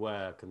seen your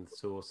work and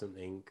saw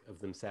something of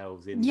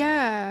themselves in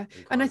and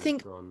I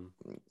think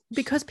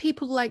because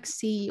people like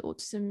see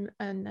autism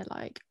and they're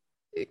like,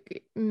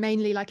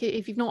 mainly like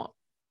if you've not,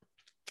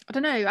 I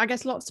don't know, I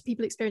guess lots of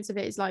people experience of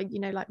it is like,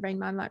 like Rain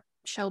Man, like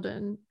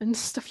Sheldon and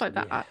stuff like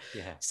that.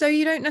 So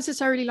you don't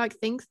necessarily like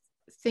think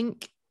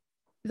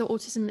that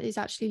autism is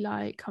actually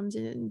like comes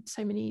in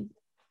so many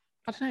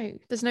I don't know,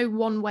 there's no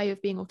one way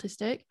of being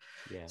autistic.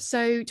 Yeah.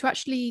 So to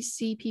actually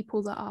see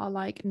people that are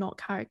like not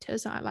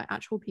characters, that are like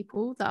actual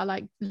people that are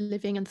like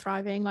living and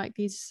thriving like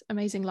these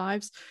amazing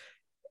lives,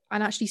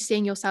 and actually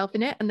seeing yourself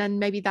in it, and then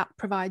maybe that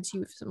provides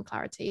you with some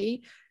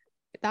clarity,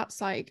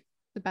 that's like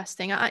the best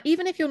thing.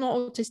 Even if you're not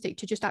autistic,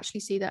 to just actually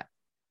see that,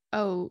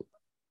 oh,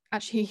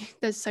 actually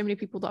there's so many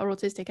people that are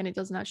autistic and it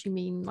doesn't actually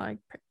mean like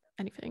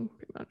anything,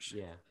 pretty much.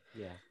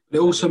 Yeah. It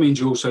also means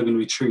you're also going to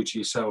be true to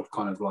yourself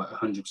kind of like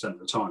 100% of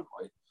the time,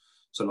 right?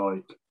 So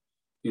like,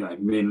 you know,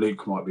 me and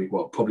Luke might be,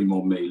 well, probably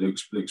more me.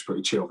 Luke's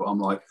pretty chill, but I'm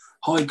like,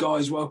 hi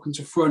guys, welcome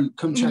to Front.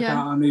 Come check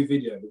out our new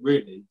video. But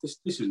really, this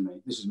is me.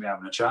 This is me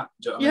having a chat.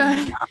 Do you know what I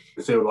mean? You have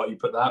to feel like you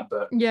put that,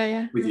 but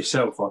with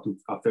yourself,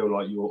 I feel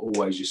like you're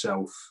always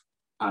yourself,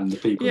 and the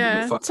people.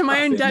 Yeah, to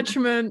my own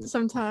detriment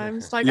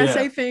sometimes. Like I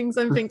say things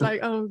and think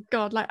like, oh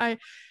God, like I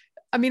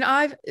mean,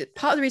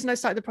 part of the reason I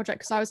started the project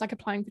because I was like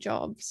applying for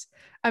jobs,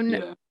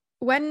 and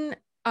when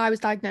I was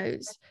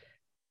diagnosed,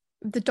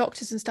 the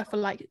doctors and stuff were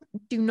like,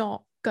 do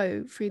not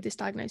go through this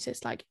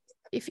diagnosis. Like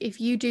if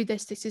you do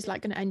this, this is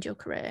like going to end your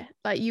career.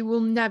 Like you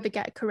will never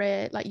get a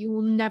career. Like you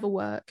will never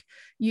work.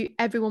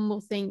 Everyone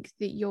will think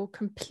that you're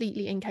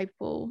completely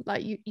incapable.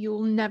 Like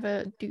you'll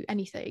never do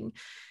anything.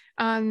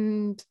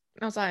 And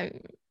I was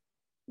like,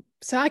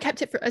 so I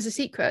kept it as a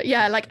secret.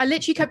 Yeah, like I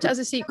literally kept it as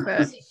a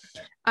secret.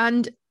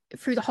 And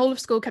through the whole of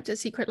school, kept it a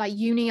secret. Like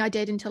uni, I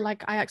did until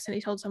like I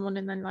accidentally told someone,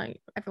 and then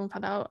like everyone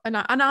found out. And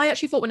I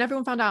actually thought when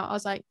everyone found out, I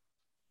was like,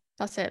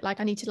 that's it. Like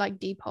I need to like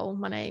depol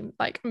my name,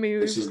 like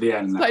move. This is the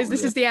end.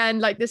 This is the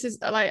end. Like this is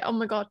like, oh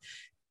my God.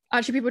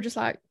 Actually, people were just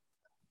like,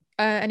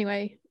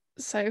 anyway.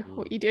 So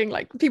what are you doing?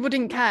 Like people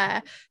didn't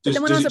care. Does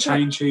it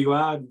change who you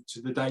are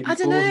to the day before? I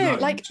don't know.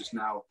 Like just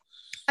now.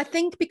 I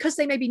think because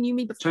they maybe knew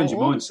me before. Change your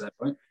mindset,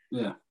 right?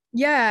 Yeah.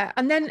 Yeah,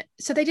 and then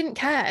so they didn't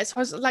care. So I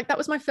was like, that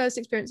was my first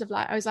experience of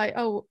like, I was like,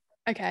 oh,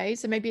 okay,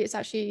 so maybe it's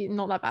actually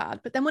not that bad.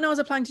 But then when I was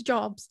applying to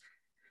jobs,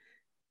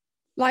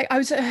 like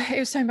it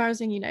was so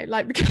embarrassing, you know,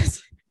 like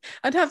because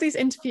I'd have these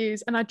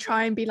interviews and I'd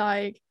try and be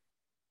like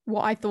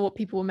what I thought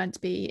people were meant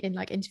to be in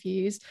like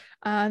interviews,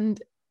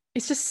 and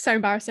it's just so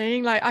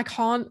embarrassing. Like I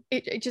can't.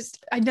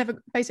 I never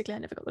got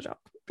the job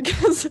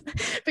because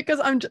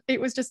it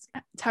was just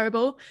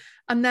terrible.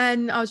 And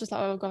then I was just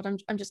like, oh God,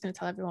 I'm just going to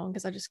tell everyone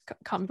because I just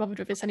can't be bothered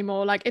with this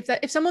anymore. Like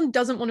if someone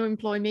doesn't want to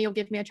employ me or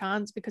give me a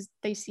chance because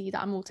they see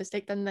that I'm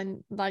autistic,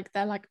 then like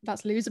they're like,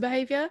 that's loser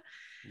behavior.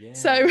 Yeah,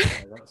 so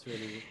that's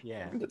really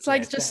it's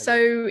like just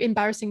so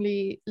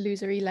embarrassingly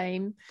losery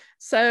lame.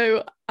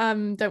 So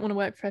don't want to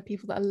work for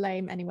people that are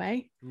lame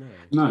anyway.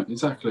 No,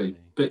 exactly.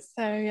 But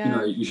so you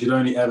know, you should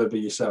only ever be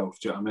yourself.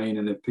 Do you know what I mean?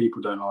 And if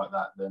people don't like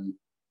that, then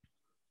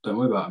don't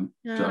worry about them.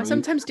 Yeah, I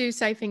sometimes do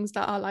say things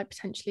that are like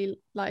potentially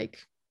like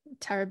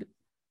terrible,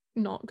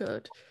 not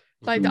good.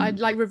 Like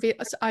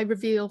I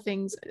reveal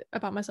things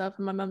about myself,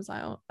 and my mum's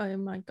like, oh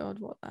my God,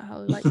 what the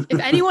hell? Like if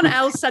anyone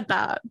else said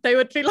that, they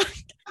would be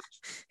like,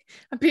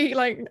 I'd be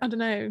like, I don't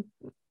know,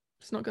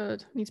 it's not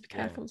good. I need to be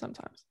careful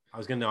sometimes. I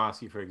was going to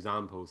ask you for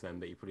examples then,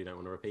 but you probably don't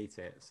want to repeat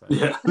it. So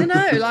yeah, I don't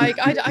know. Like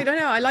I don't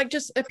know. I like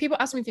just if people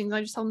ask me things,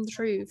 I just tell them the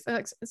truth.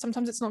 Like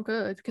sometimes it's not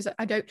good because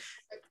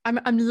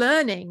I'm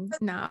learning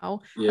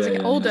now as I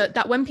get older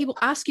that when people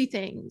ask you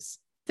things,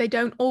 they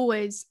don't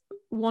always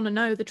want to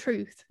know the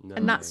truth. No.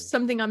 And that's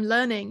something I'm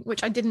learning,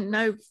 which I didn't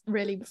know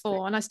really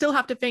before. And I still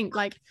have to think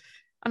like,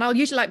 and I'll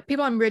usually like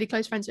people I'm really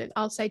close friends with,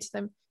 I'll say to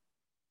them,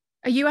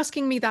 are you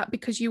asking me that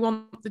because you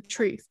want the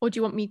truth, or do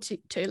you want me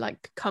to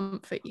like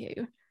comfort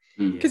you?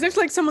 Because if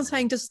like someone's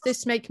saying, does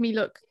this make me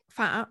look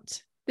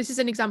fat? This is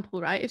an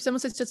example, right? If someone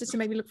says, does this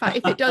make me look fat?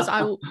 If it does,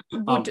 I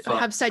would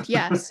have said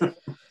yes.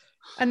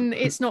 And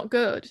it's not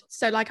good.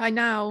 So like I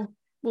now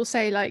will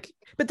say like,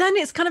 but then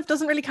it's kind of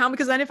doesn't really count,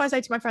 because then if I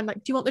say to my friend,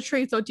 like, do you want the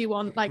truth or do you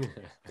want like,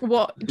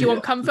 what, do you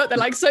want comfort? They're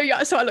like, so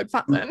I look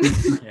fat then.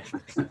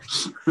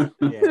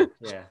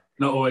 yeah.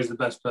 Not always the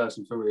best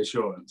person for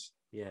reassurance.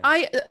 Yeah.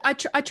 I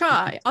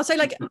try. I'll say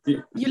like,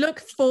 you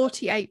look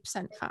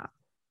 48% fat.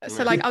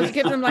 So like I'll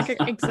give them like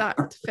an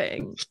exact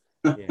thing.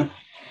 Yeah.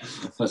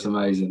 That's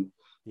amazing.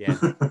 Yeah.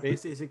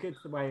 It's a good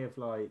way of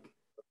like,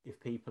 if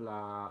people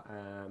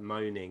are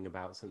moaning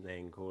about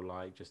something or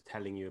like just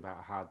telling you about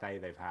a hard day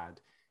they've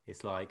had,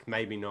 it's like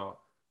maybe not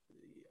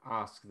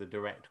ask the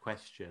direct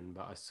question,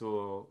 but I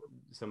saw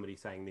somebody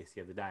saying this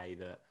the other day,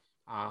 that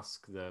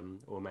ask them,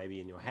 or maybe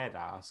in your head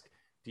ask,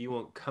 do you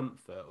want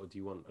comfort or do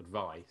you want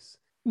advice?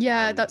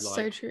 Yeah, and that's like,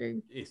 so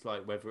true. It's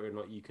like whether or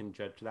not you can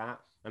judge that.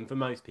 And for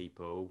most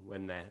people,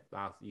 when they're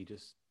asked,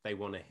 they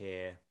want to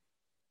hear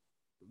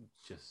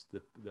just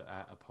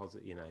a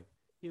positive, you know,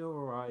 you're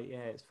all right, yeah,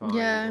 it's fine.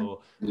 Yeah.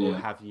 Or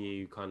have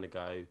you kind of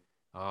go,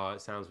 oh,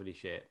 it sounds really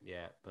shit,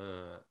 yeah,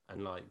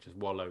 and like just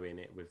wallow in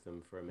it with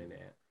them for a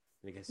minute.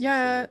 I guess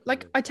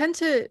like I tend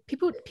to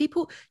people.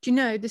 Do you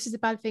know, this is a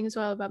bad thing as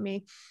well about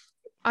me.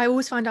 I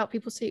always find out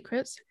people's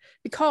secrets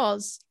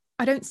because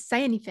I don't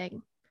say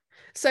anything.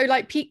 So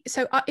like,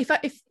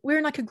 if we're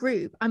in like a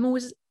group, I'm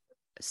always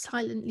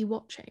silently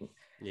watching.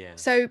 Yeah.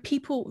 So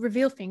people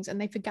reveal things and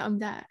they forget I'm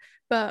there,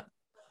 but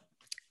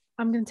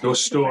I'm going to take You're it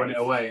to the storing grave.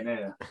 it away in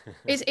here.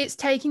 It's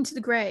taking to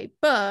the grave,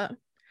 but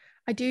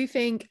I do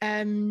think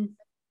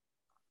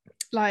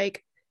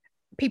like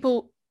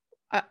people,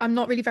 I'm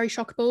not really very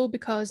shockable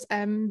because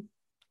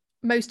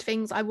most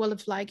things I will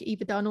have like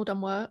either done or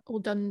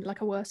done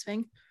like a worse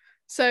thing.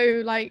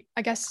 So like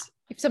I guess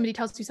if somebody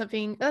tells you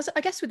something,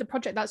 I guess with the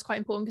project that's quite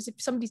important, because if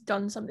somebody's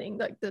done something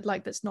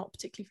that's not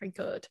particularly very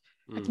good,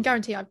 I can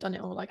guarantee I've done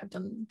it, or like I've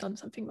done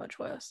something much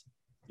worse.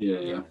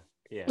 Yeah.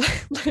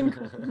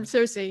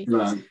 Seriously.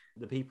 Right.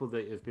 The people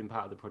that have been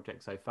part of the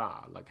project so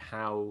far, like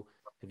how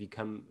have you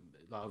come,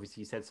 like obviously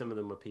you said some of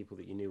them were people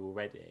that you knew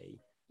already,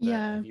 but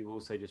have you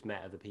also just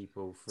met other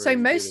people through so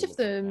most of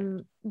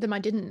the them I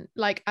didn't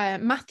like.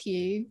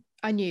 Matthew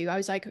I knew, I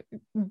was like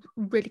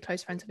really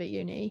close friends with at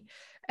uni,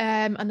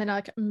 and then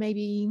like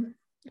maybe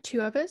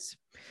 2 others.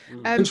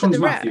 Which one's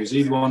Matthew? Is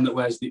he the one that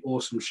wears the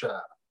awesome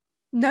shirt?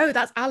 No,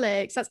 that's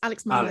Alex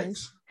Manners.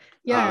 Alex.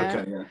 Yeah.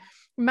 Okay, yeah.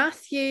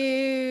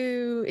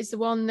 Matthew is the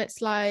one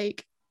that's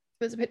like,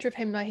 there's a picture of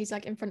him like he's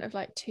like in front of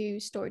like 2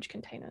 storage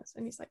containers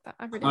and he's like that.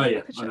 I really like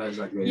that picture. I know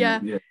exactly. Yeah.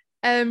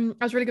 I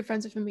was really good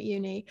friends with him at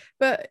uni,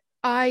 but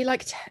I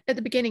liked at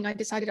the beginning I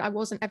decided I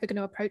wasn't ever going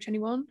to approach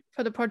anyone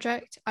for the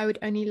project. I would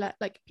only let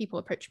like people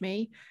approach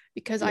me,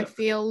 because I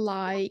feel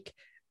like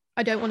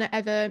I don't want to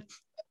ever,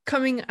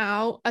 coming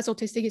out as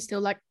autistic is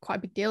still like quite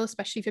a big deal,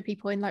 especially for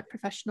people in like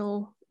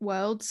professional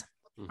worlds.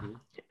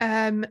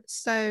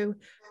 So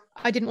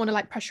I didn't want to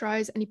like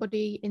pressurize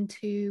anybody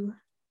into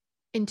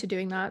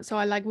doing that. So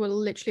I like will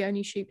literally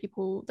only shoot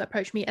people that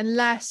approach me,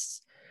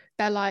 unless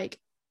they're like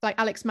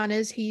Alex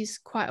Manners. He's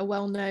quite a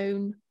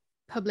well-known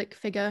public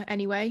figure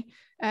anyway.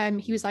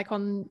 He was like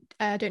on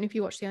I don't know if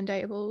you watched The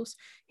Undateables.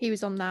 He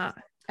was on that.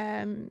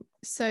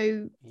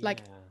 So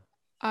like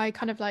I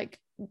kind of like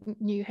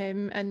knew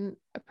him and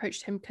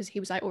approached him because he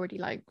was like already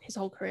like his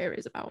whole career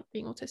is about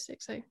being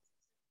autistic. So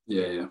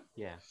yeah.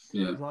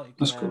 Like,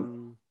 that's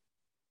cool.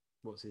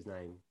 What's his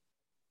name?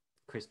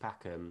 Chris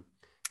Packham,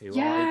 who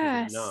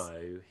I didn't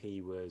know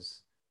he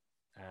was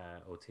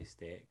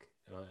autistic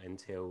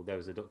until there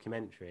was a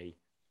documentary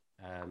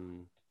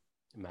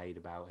made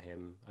about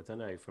him. I don't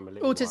know, from a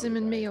little Autism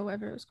and Me or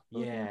whatever it was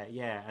called.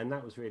 Yeah, and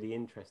that was really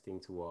interesting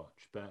to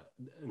watch. But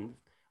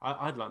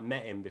I'd like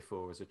met him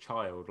before as a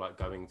child, like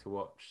going to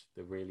watch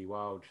the Really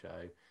Wild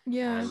show.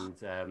 Yeah,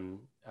 and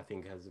I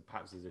think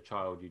perhaps as a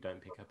child you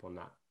don't pick up on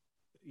that,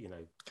 you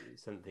know,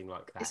 something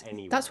like that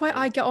anyway. That's why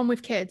I get on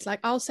with kids. Like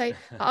I'll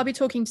be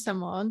talking to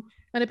someone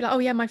and I'll be like, oh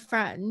yeah, my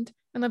friend,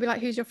 and they'll be like,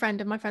 who's your friend?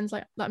 And my friend's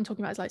like that I'm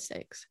talking about is like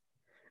 6.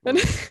 And,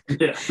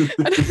 and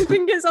I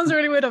think it sounds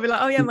really weird. I'll be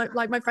like, oh yeah,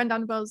 my friend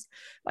Annabelle's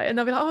like, and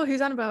they'll be like, oh,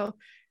 who's Annabelle?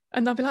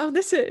 And they'll be like, oh,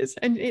 this is,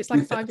 and it's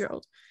like a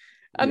 5-year-old.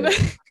 And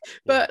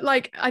but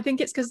like I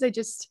think it's because they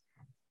just,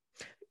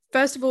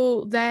 first of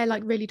all, they're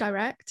like really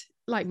direct,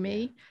 like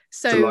me.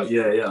 So like,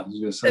 I was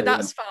gonna say,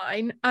 that's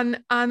fine.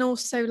 And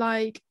also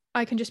like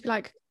I can just be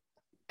like,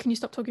 can you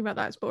stop talking about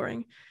that? It's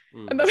boring.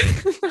 And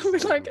I'll be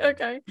like,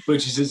 okay.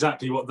 Which is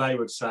exactly what they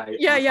would say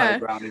in a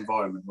playground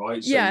environment,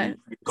 right? So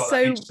you've got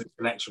that instant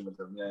connection with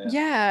them.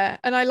 Yeah.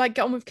 And I like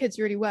get on with kids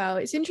really well.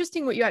 It's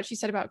interesting what you actually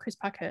said about Chris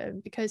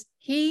Packham, because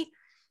he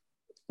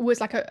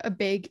was like a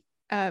big,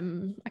 I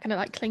kind of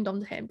like clinged on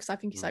to him because I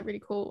think he's like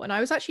really cool. And I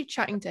was actually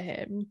chatting to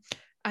him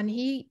and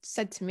he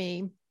said to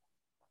me,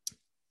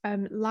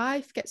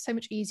 life gets so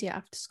much easier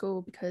after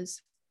school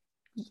because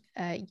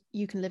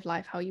you can live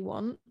life how you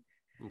want.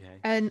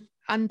 Okay.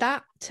 And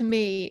that to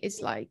me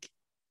is like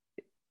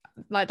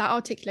that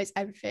articulates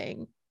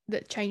everything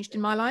that changed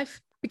in my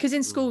life, because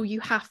in school you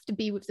have to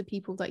be with the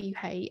people that you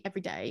hate every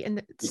day,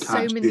 and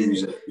so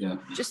many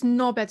just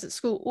knobheads at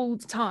school all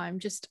the time,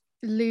 just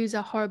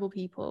loser horrible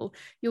people.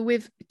 You're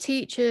with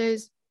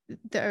teachers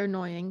that are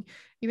annoying,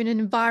 you're in an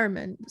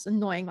environment that's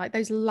annoying, like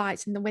those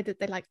lights and the way that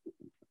they like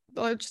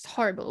are just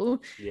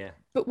horrible.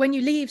 But when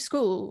you leave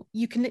school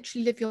you can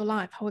literally live your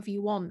life however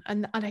you want,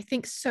 and I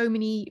think so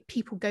many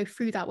people go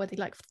through that where they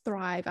like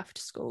thrive after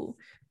school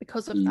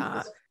because of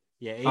that.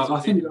 I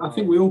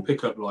think we all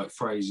pick up like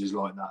phrases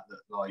like that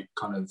like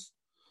kind of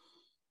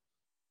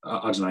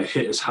I don't know,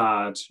 hit us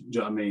hard, do you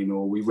know what I mean,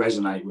 or we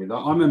resonate with.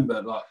 I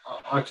remember like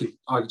I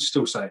could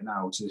still say it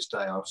now to this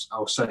day.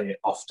 I'll say it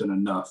often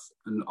enough,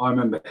 and I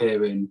remember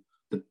hearing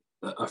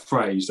a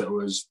phrase that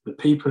was, the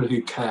people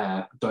who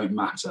care don't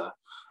matter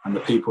and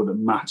the people that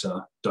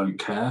matter don't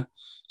care.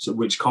 So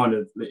which kind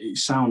of, it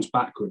sounds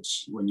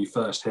backwards when you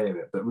first hear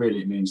it, but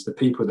really it means the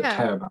people that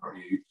care about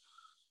you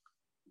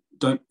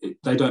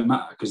don't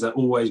matter, because they're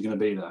always going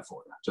to be there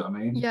for you. Do you know what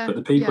I mean? But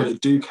the people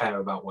that do care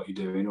about what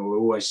you're doing, or are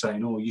always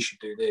saying, oh, you should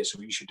do this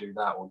or you should do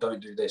that, or don't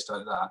do this,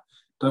 don't that,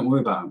 don't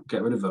worry about them,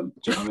 get rid of them.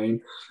 Do you know what I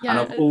mean?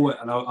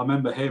 And I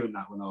remember hearing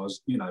that when I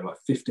was, you know, like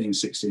 15,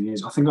 16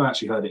 years. I think I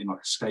actually heard it in like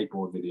a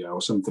skateboard video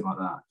or something like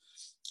that,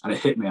 and it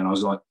hit me and I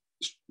was like,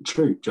 it's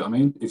true. Do you know what I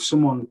mean? If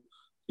someone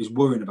is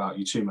worrying about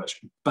you too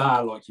much,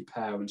 bad like your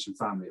parents and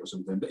family or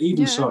something, but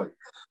even so,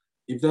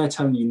 if they're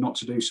telling you not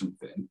to do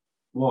something,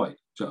 why?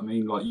 Do you know what I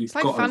mean? Like, you've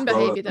got fan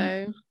behavior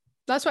though.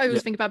 That's what I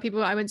always think about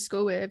people I went to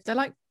school with. They're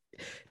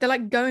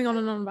like going on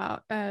and on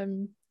about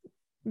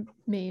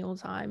me all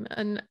the time.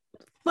 And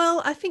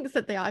well, I think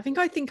that they are. I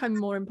think I'm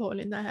more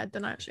important in their head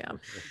than I actually am.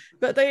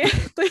 But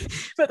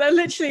but they're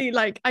literally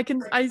like,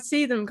 I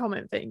see them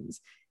comment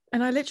things,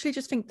 and I literally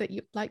just think that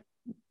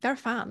they're a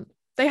fan.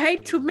 They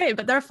hate to admit it,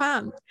 but they're a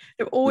fan.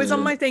 They're always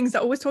on my things.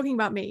 They're always talking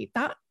about me.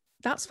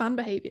 That's fan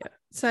behavior.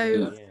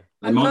 So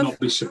they might not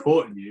be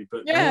supporting you,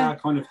 but they are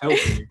kind of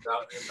helping you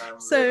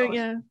out.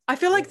 So I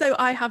feel like though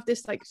I have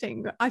this like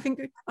thing. I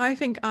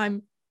think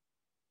I'm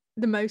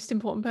the most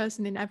important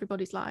person in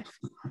everybody's life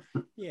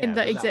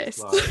that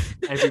exists.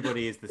 Like,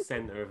 everybody is the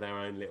center of their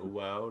own little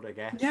world, I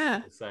guess.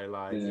 Yeah. So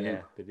like,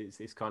 but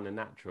it's kind of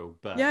natural.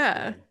 But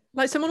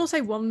like someone will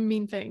say one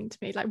mean thing to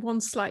me, like one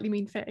slightly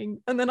mean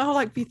thing, and then I'll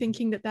like be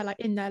thinking that they're like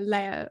in their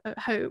lair at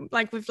home,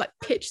 like with like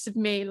pictures of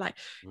me, like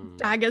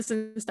daggers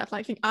and stuff.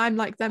 Like, I think I'm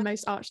like their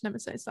most arch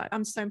nemesis. Like,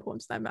 I'm so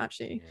important to them.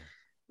 Actually,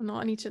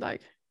 I need to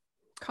like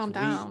calm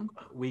down.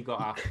 We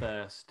got our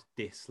first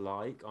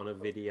dislike on a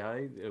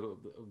video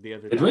the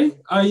other day. Did we?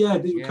 Oh yeah,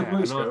 a couple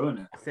weeks ago, wasn't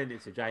it? I sent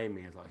it to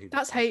Jamie. I was like,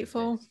 that's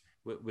hateful.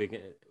 We're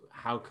gonna.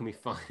 How can we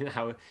find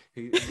out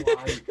who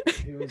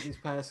is this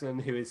person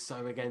who is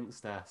so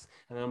against us?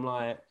 And I'm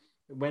like,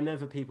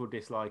 whenever people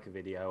dislike a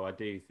video, I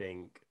do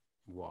think,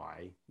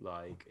 why?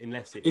 Like,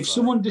 unless it's if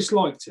someone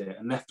disliked it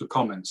and left a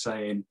comment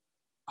saying,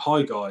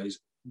 "Hi guys,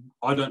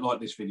 I don't like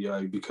this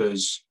video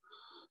because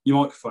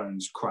your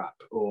microphone's crap,"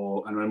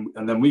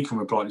 and then we can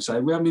reply and say,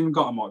 "We haven't even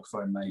got a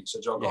microphone, mate, so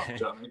jog on." Do you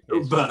know what I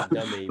mean? But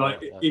dummy, like,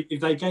 if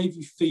they gave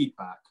you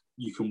feedback,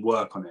 you can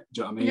work on it.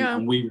 Do you know what I mean? Yeah.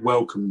 And we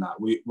welcome that.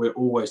 We're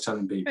always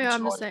telling people. Yeah,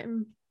 I'm the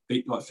same.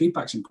 Like,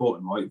 feedback's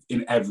important, right?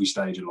 In every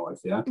stage of life,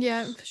 yeah.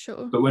 Yeah, for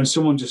sure. But when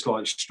someone just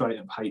like straight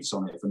up hates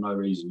on it for no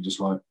reason, you're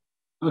just like,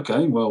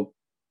 okay, well,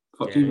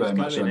 fuck you very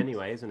much.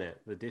 Anyway, isn't it?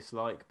 The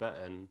dislike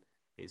button.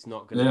 It's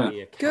not going to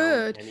be a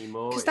count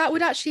anymore. Because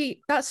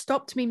that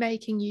stopped me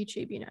making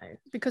YouTube, you know,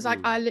 because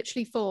I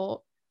literally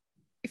thought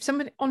if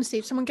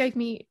someone gave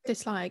me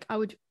dislike, I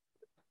would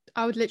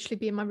literally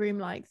be in my room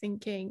like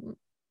thinking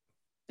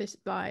this,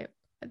 like,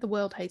 the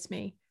world hates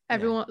me.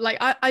 Everyone like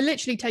I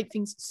literally take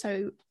things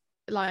so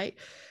like,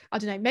 I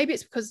don't know, maybe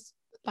it's because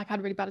like I had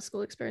a really bad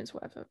school experience or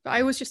whatever, but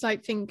I always just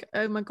like think,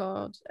 oh my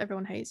god,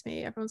 everyone hates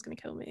me, everyone's going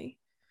to kill me.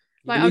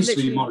 Like, it needs to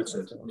be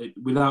monitored.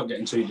 Without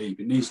getting too deep,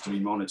 it needs to be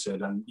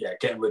monitored, and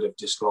getting rid of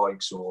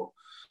dislikes or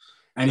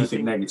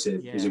anything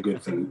negative is a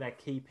good thing. They're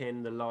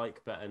keeping the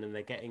like button,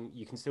 and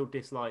you can still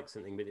dislike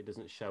something, but it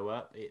doesn't show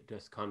up. It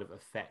just kind of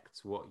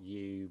affects what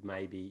your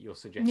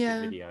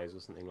suggested videos or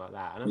something like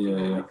that. And I think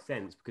that makes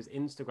sense, because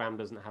Instagram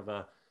doesn't have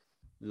a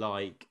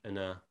like and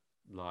a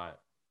like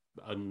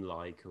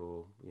unlike,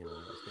 or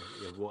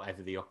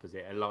whatever the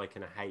opposite, a like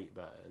and a hate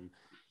button.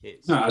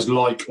 It's as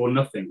like or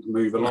nothing.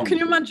 Move along. Can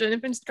you imagine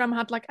if Instagram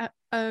had like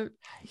a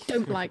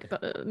don't like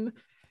button?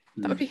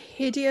 That would be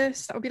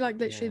hideous. That would be like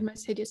literally the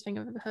most hideous thing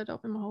I've ever heard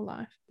of in my whole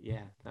life.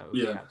 Yeah, that would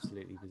be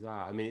absolutely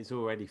bizarre. I mean, it's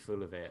already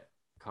full of it,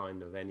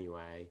 kind of,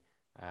 anyway.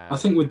 I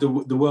think with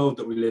the world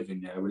that we live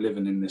in, we're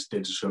living in this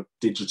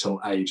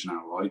digital age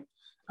now, right?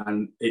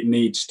 And it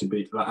needs to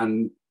be,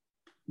 and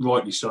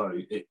rightly so.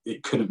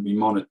 It couldn't be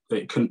monitored.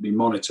 It couldn't be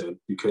monitored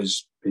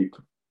because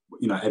people,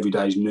 every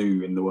day is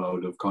new in the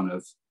world of kind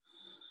of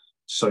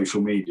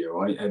social media,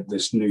 right?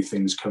 There's new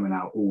things coming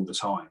out all the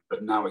time,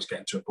 but now it's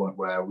getting to a point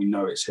where we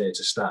know it's here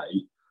to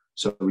stay,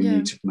 so we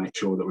need to make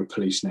sure that we're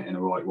policing it in the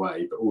right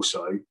way, but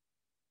also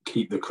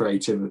keep the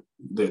creativeness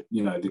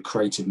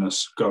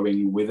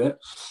going with it,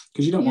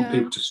 because you don't want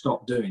people to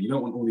stop doing. You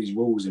don't want all these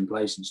rules in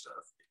place and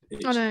stuff.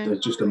 There's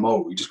just a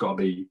mold. You just got to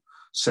be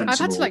sensible. I've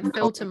had to like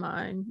filter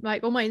mine,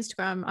 like on my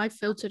Instagram. I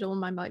filtered all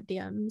my like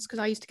DMs because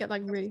I used to get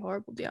like really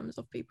horrible DMs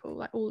of people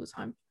like all the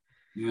time.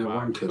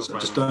 Wankers. I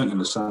just don't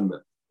understand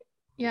it.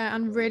 Yeah,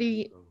 and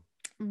really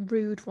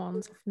rude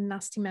ones,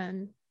 nasty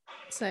men.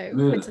 So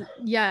like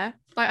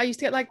I used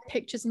to get like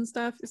pictures and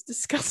stuff. It's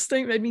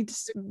disgusting. It made me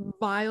just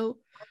vile.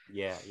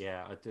 Yeah.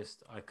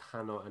 I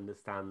cannot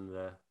understand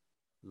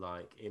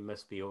it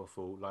must be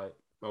awful. Like,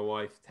 my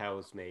wife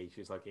tells me,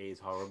 she's like, it is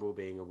horrible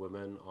being a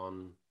woman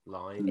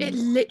online. It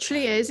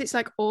literally is. It's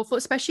like awful,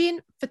 especially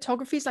in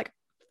photography. It's like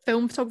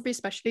film photography,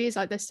 especially, is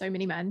like there's so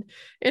many men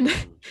in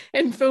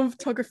film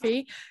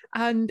photography,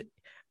 and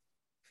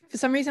for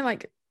some reason,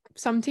 like,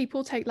 some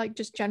people take like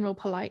just general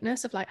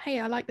politeness of like, hey,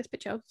 I like this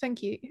picture,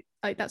 thank you,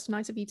 like that's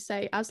nice of you to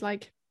say, as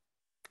like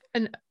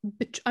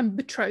I'm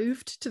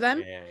betrothed to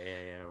them.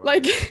 Right.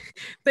 Like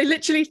they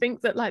literally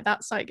think that like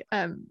that's like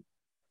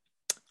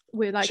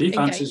we're like she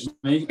fancies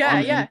me.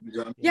 Yeah.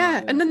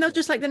 And then they'll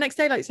just like the next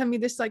day like send me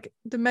this like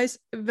the most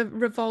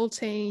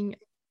revolting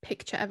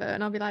picture ever,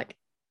 and I'll be like,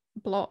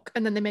 block,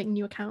 and then they make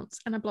new accounts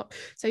and I block.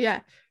 So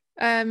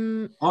I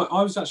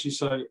was actually,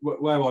 so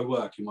where I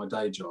work in my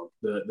day job,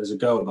 there's a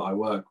girl that I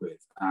work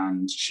with,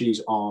 and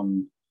she's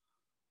on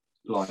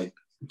like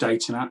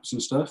dating apps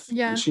and stuff.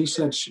 And she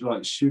said she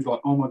was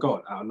like, oh my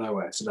god, out of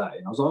nowhere today,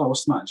 and I was like, oh,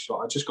 what's the matter? She's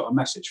like, I just got a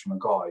message from a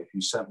guy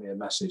who sent me a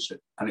message,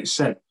 and it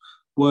said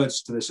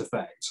words to this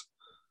effect: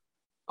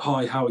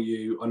 hi, how are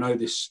you? I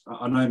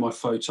know my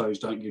photos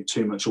don't give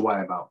too much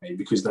away about me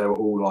because they were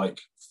all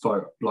like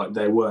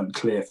they weren't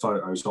clear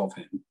photos of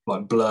him,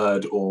 like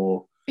blurred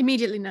or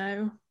Immediately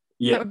no.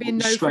 Yeah, That would be a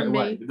no straight from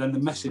away. me. But then the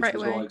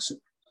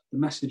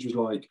message was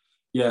like,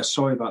 yeah,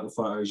 sorry about the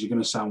photos. You're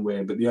going to sound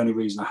weird, but the only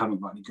reason I haven't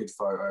got any good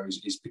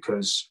photos is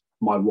because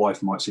my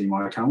wife might see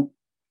my account.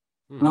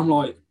 And I'm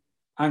like,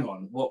 hang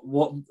on, what?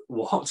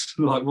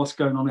 Like, what's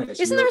going on here?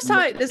 Isn't there a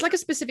site? There's like a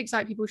specific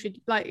site people should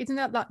like. Isn't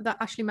that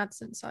Ashley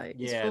Madison site?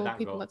 Yeah, for that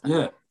people got like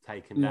that.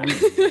 taken down.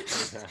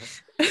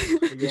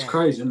 It's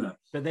crazy, isn't it?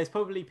 But there's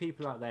probably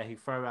people out there who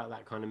throw out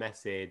that kind of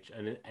message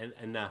and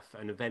enough,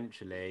 and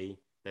eventually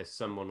there's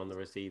someone on the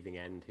receiving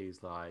end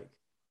who's like,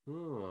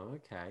 oh,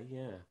 okay,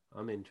 yeah,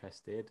 I'm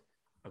interested.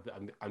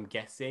 I'm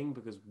guessing,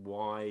 because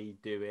why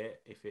do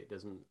it if it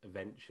doesn't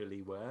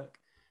eventually work?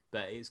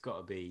 But it's got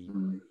to be.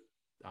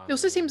 It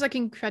also seems like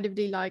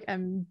incredibly like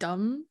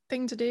dumb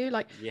thing to do.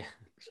 Like, yeah,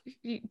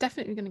 you're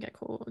definitely gonna get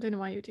caught. I don't know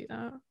why you do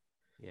that.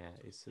 Yeah,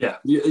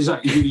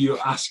 exactly. You're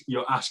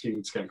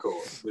asking to get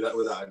caught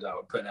without a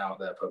doubt, putting it out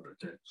there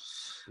publicly.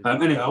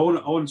 Anyway, I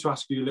wanted to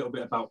ask you a little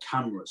bit about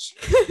cameras.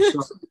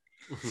 So,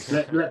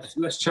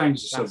 let's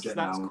change the subject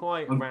now. That's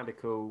quite a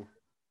radical.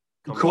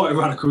 Quite a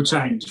radical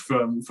change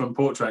from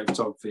portrait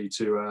photography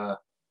to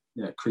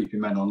creepy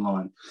men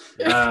online.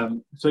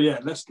 So yeah,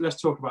 let's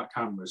talk about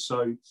cameras.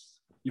 So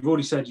you've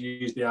already said you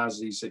use the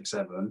AZ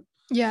Z6-7.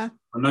 Yeah.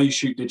 I know you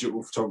shoot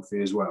digital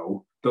photography as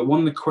well, but one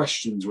of the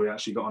questions we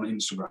actually got on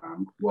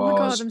Instagram was... Oh my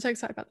God, I'm so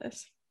excited about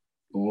this.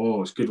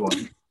 Oh, it's a good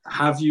one.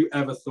 Have you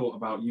ever thought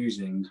about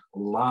using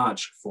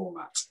large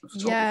format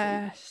photography?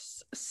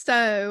 Yes.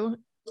 So...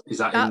 Is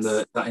that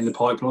in the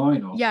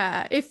pipeline? Or?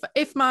 Yeah.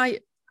 If my...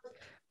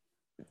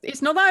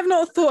 It's not that I've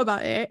not thought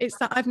about it, it's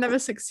that I've never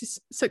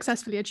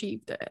successfully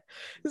achieved it.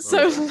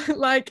 So,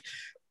 like...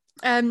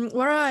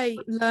 where I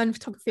learned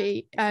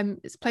photography,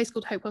 it's a place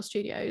called Hopewell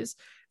Studios,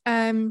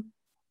 and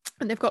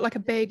they've got like a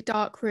big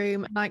dark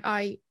room. And like,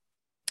 I,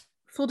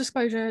 full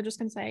disclosure, just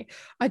gonna say,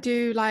 I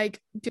do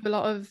a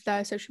lot of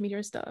their social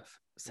media stuff.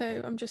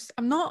 So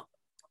I'm not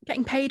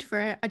getting paid for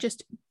it. I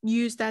just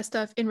use their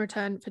stuff in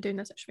return for doing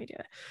their social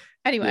media.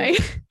 Anyway,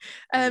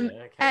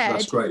 okay. Ed,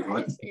 that's great,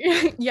 right?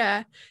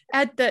 Yeah,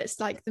 Ed, that's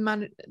like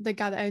the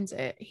guy that owns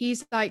it.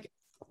 He's like,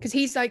 because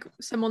he's like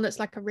someone that's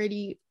like a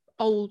really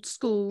old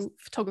school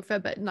photographer,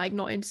 but like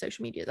not into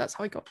social media. That's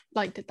how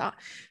I did that.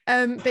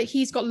 But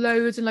he's got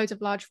loads and loads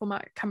of large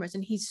format cameras,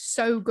 and he's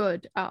so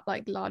good at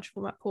like large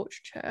format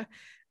portraiture.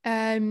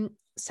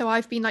 So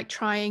I've been like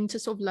trying to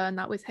sort of learn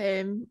that with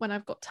him when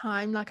I've got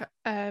time, like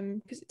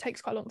because it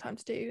takes quite a long time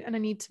to do, and I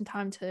need some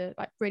time to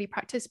like really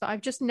practice. But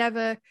I've just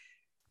never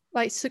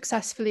like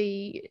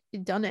successfully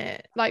done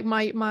it. Like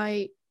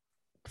my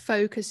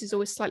focus is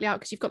always slightly out,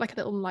 because you've got like a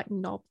little like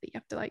knob that you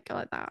have to like go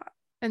like that.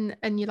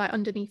 And you're like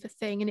underneath a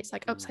thing, and it's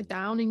like upside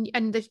down,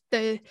 and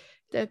the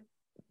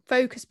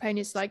focus plane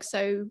is like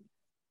so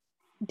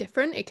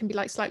different. It can be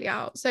like slightly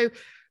out. So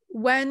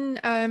when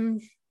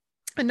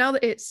and now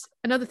that it's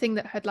another thing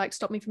that had like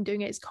stopped me from doing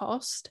it is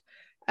cost.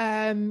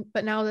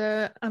 But now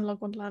the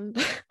Analog Wonderland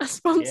are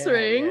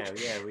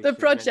sponsoring the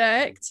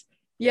project.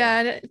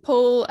 And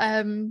Paul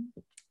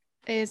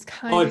is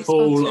kind of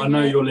Paul, I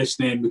know you're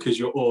listening because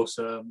you're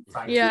awesome.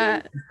 Thank you.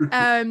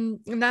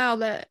 Now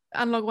that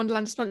Analog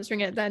Wonderland is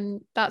sponsoring it,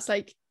 then that's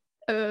like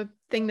a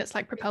thing that's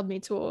like propelled me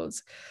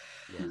towards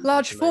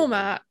large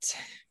format.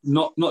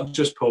 Not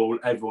just Paul,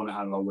 everyone at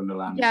Analog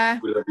Wonderland. Yeah,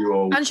 we love you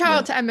all. And shout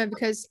out to Emma,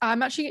 because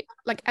I'm actually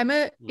like,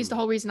 Emma is the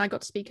whole reason I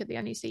got to speak at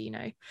the NEC, you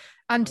know,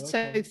 and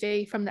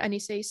Sophie from the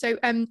NEC. So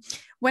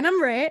when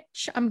I'm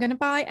rich, I'm gonna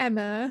buy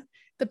Emma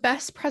the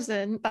best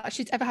present that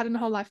she's ever had in her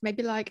whole life.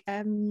 Maybe like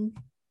a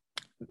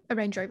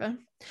Range Rover,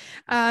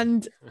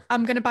 and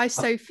I'm gonna buy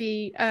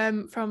Sophie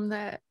from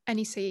the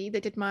NEC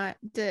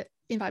that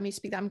invited me to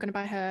speak there. I'm gonna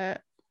buy her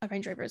a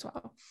Range Rover as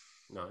well.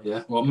 Nice.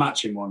 Yeah, well,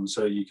 matching one,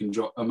 so you can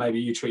drive, or maybe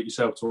you treat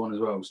yourself to one as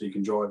well, so you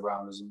can drive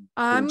around as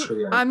a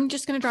trio. I'm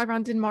just gonna drive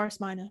around in Morris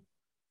Minor.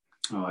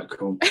 All right,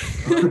 cool.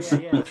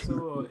 Yeah.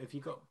 So if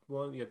you got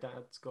one, your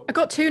dad's got one. I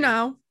got two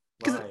now,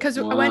 because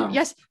Wow. I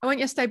went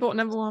yesterday, bought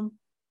another one.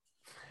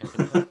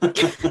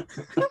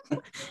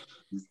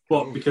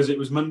 What? Because it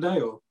was Monday,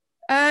 or?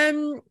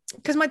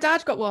 Because my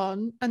dad got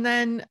one, and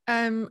then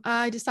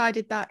I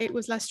decided that it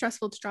was less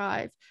stressful to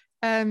drive,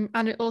 and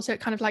it also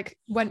kind of like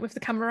went with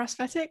the camera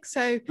aesthetic.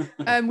 So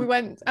we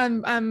went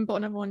bought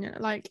another one.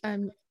 Like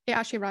it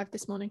actually arrived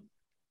this morning.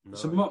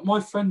 So my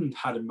friend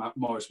had a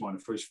Morris Minor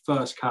for his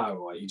first car.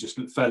 Right, he just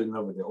fell in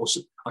love with it.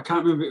 Also, I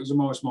can't remember if it was a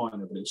Morris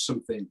Minor, but it was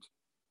something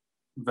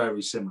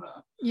very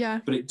similar. Yeah,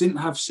 but it didn't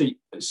have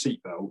seat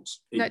belts.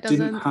 It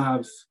didn't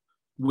have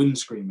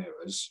windscreen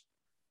mirrors.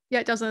 Yeah,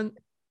 it doesn't.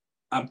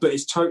 But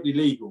it's totally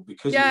legal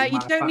because you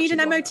don't need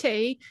an MOT.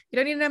 You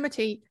don't need an MOT.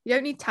 You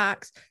don't need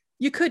tax.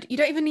 You don't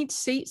even need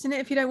seats in it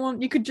if you don't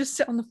want. You could just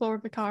sit on the floor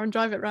of the car and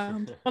drive it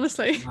around.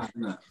 Honestly.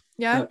 No.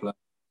 Yeah.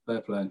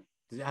 Fair play.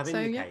 Does it have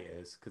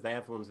indicators? Because they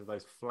have ones with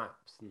those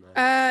flaps, don't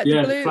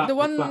they? The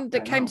one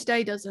that came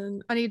today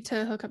doesn't. I need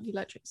to hook up the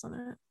electrics on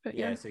it. But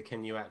yeah. So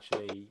can you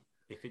actually,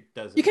 if it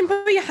doesn't, You can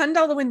put your hand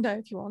out the window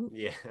if you want.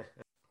 Yeah.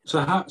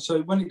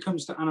 So when it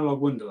comes to Analog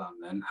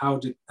Wonderland, then how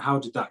did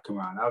that come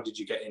around? How did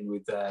you get in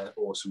with their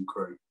awesome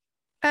crew?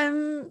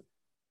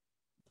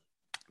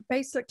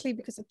 Basically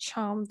because I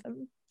charmed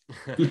them.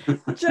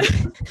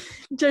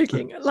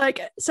 Joking.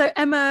 Like, so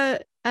Emma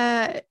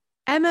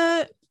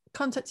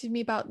contacted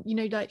me about,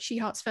 like She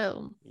Hearts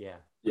Film.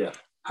 Yeah.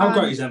 How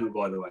great is Emma,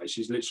 by the way?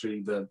 She's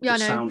literally the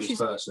soundest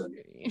person.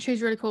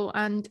 She's really cool,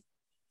 and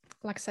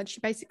like I said, she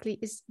basically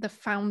is the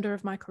founder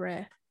of my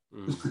career.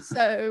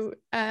 So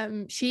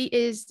she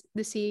is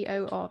the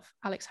CEO of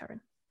Alex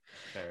Heron.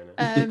 Fair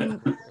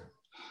enough.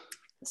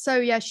 So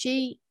yeah,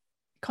 she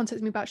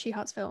contacted me about She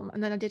Hearts Film,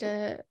 and then I did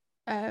a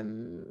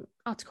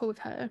article with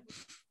her,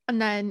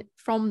 and then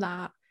from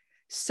that,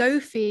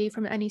 Sophie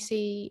from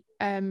NEC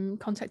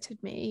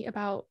contacted me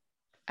about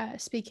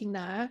speaking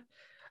there,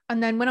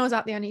 and then when I was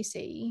at the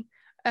NEC,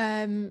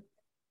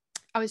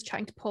 I was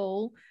chatting to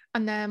Paul,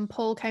 and then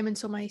Paul came and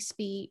saw my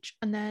speech,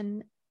 and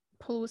then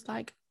Paul was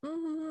like,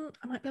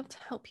 I might be able to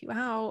help you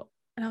out.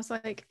 And I was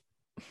like,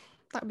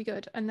 that would be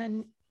good. And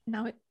then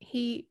now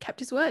he kept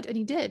his word, and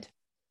he did.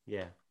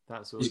 Yeah,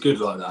 that's awesome. He's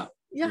good like that.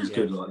 Yeah. He's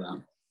good like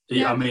that.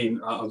 I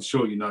mean, I'm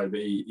sure you know, but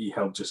he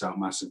helped us out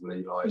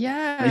massively. Like,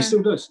 yeah. And he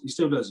still does.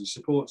 He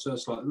supports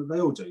us like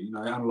they all do.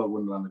 Analog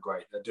Wonderland are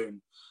great. They're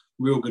doing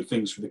real good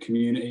things for the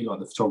community, like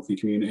the photography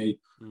community,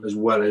 as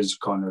well as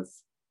kind of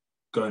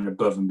going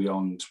above and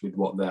beyond with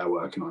what they're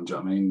working on. Do you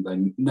know what I mean?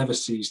 They never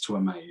cease to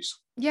amaze.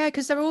 Yeah,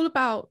 because they're all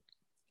about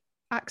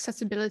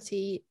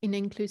accessibility and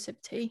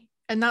inclusivity,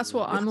 and that's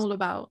what I'm all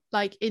about,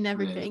 like in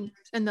everything.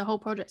 And the whole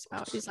project's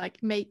about is like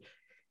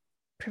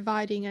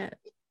providing an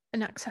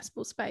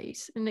accessible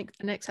space and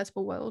an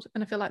accessible world.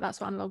 And I feel like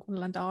that's what Analog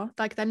Wonderland are.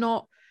 Like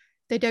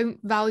they don't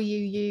value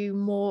you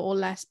more or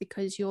less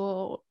because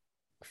you're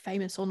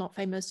famous or not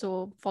famous,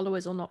 or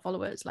followers or not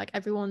followers. Like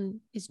everyone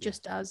is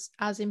just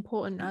as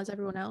important as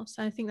everyone else.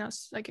 And I think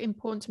that's like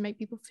important to make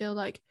people feel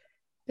like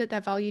that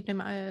they're valued no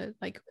matter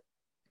like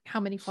how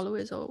many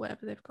followers or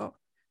whatever they've got.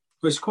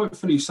 Well, it's quite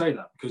funny you say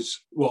that because,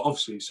 well,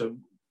 obviously, so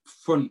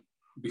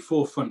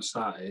before Front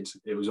started,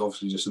 it was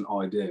obviously just an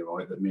idea,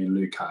 right, that me and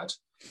Luke had.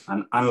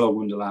 And Analog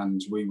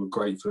Wonderland, we were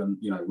grateful, and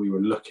we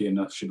were lucky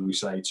enough, should we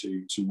say,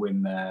 to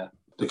win the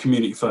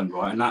community fund,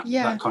 right? And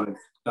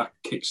that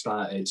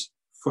kick-started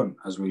Front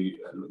as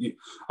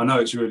I know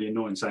it's really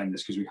annoying saying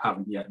this because we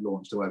haven't yet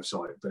launched the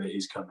website, but it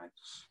is coming.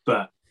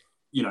 But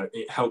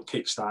it helped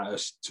kickstart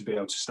us to be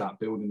able to start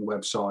building the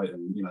website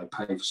and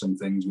pay for some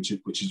things,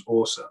 which is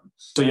awesome.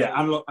 So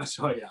Analog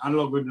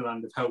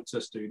Wonderland have helped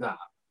us do that,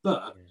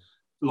 but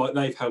like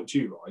they've helped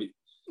you, right?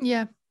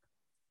 Yeah.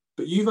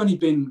 But you've only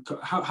been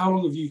how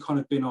long have you kind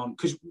of been on?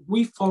 Because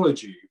we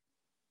followed you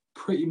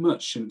pretty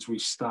much since we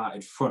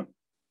started Front.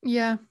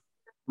 Yeah.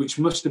 Which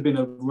must have been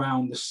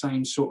around the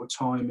same sort of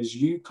time as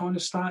you kind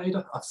of started,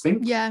 I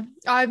think. Yeah,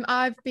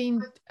 I've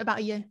been about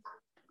a year.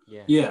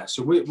 Yeah,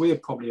 so we're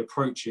probably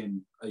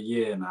approaching a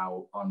year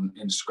now on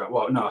Instagram.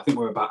 Well, no, I think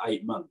we're about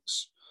 8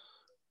 months.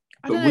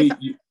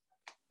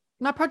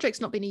 My project's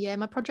not been a year.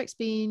 My project's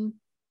been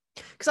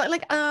because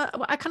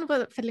I kind of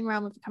was fiddling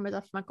around with the cameras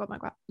after my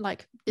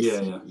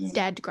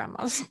dead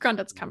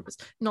granddad's cameras,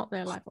 not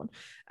the live one,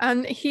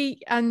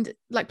 and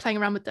like playing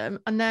around with them.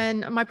 And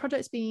then my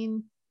project's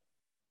been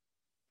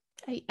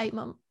 8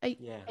 months,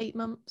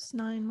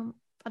 9 months.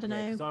 I don't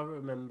know. Because I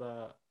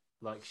remember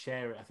like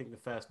sharing. I think the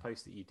first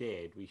post that you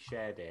did, we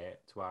shared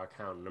it to our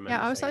account.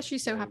 I was actually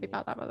so happy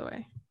about that, by the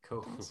way.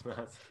 Cool.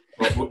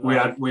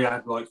 we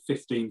had like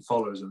 15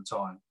 followers at the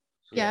time.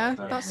 Yeah,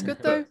 that's good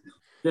though.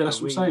 Yeah,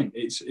 that's what I'm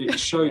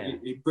saying.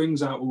 It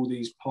brings out all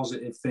these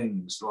positive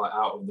things like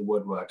out of the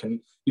woodwork,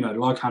 and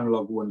like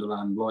Analog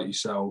Wonderland, like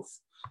yourself,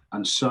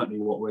 and certainly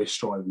what we're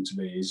striving to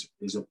be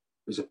is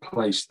a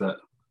place that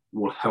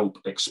will help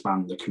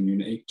expand the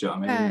community. Do you know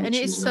what I mean? Yeah, and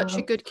it is such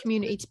a good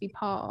community to be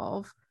part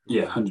of.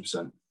 Yeah,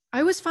 100%. I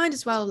always find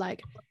as well,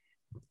 like,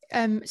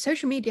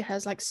 social media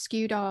has like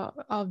skewed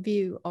our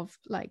view of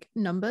like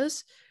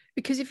numbers,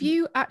 because if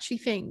you actually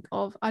think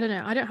of, I don't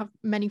know, I don't have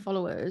many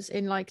followers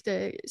in like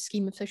the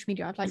scheme of social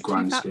media. I have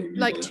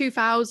like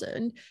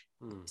 2,000.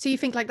 So you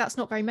think like that's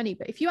not very many,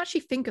 but if you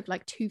actually think of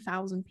like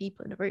 2,000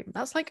 people in a room,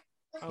 that's like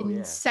an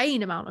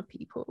insane amount of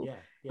people.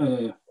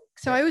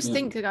 So I always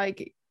think that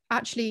like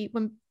actually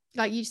when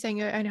like you saying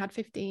you only had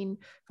 15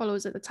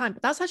 followers at the time,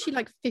 but that's actually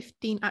like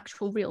 15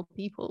 actual real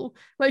people.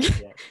 Like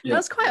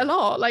that's quite a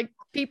lot. Like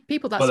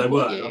people that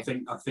support you.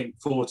 I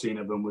think 14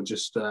 of them were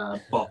just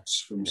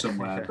bots from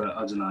somewhere, but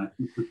I don't know.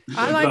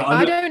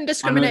 I don't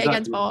discriminate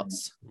against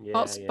bots.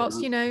 Bots,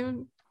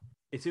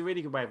 It's a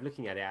really good way of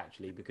looking at it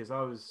actually, because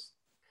I was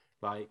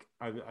like,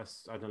 I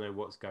don't know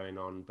what's going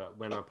on, but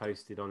when I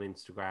posted on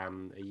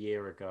Instagram a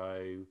year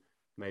ago,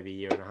 maybe a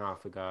year and a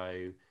half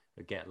ago,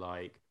 I get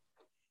like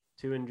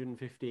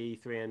 250,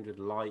 300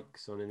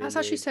 likes on an image. That's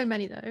actually so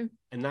many though.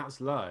 And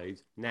that's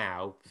loads.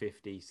 Now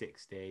 50,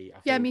 60.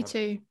 Me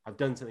too. I've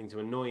done something to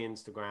annoy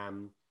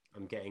Instagram.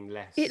 I'm getting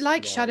less. It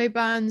likes shadow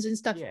bans and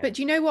stuff. Yeah. But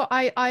do you know what?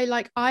 I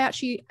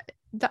actually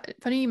that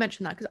funny you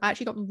mentioned that, because I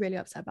actually got really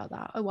upset about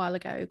that a while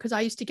ago, because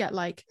I used to get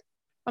like,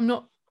 I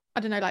don't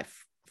know, like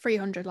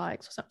 300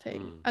 likes or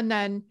something, and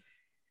I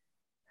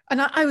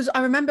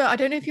remember, I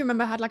don't know if you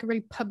remember, I had like a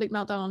really public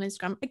meltdown on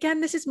Instagram.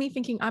 Again, this is me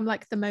thinking I'm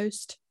like the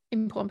most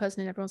important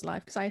person in everyone's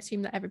life, because I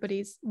assume that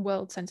everybody's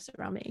world centers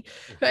around me.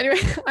 But anyway,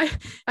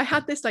 I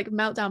had this like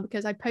meltdown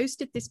because I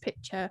posted this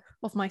picture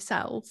of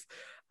myself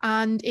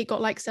and it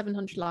got like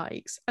 700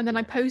 likes, and then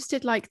I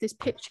posted like this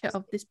picture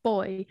of this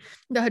boy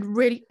that had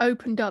really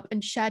opened up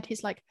and shared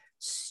his like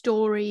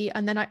story,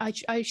 and then I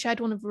shared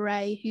one of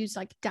Ray, whose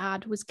like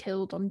dad was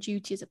killed on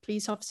duty as a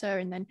police officer,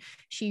 and then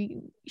she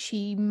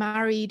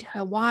married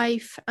her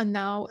wife, and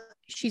now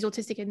she's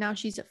autistic, and now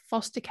she's a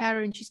foster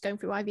carer, and she's going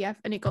through IVF,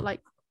 and it got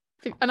like,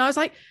 and I was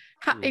like,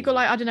 it got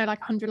like, I don't know,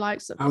 like 100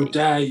 likes. How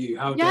dare you?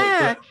 How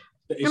dare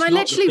you? And I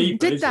literally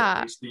did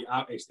that.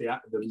 It's the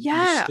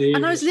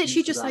and I was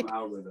literally just like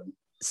algorithm.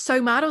 So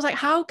mad. I was like,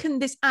 how can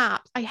this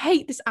app, I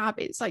hate this app,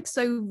 it's like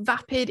so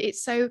vapid,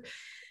 it's so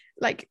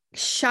like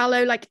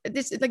shallow, like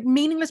this like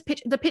meaningless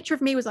picture. The picture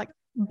of me was like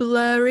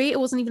blurry, it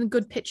wasn't even a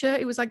good picture,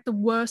 it was like the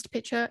worst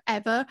picture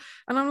ever,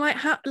 and I'm like,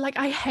 how, like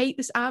I hate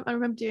this app. I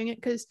remember doing it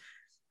because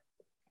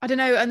I don't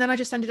know, and then I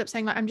just ended up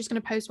saying like, I'm just going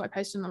to post what I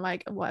post, and I'm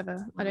like,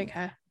 whatever, I don't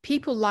care.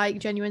 People like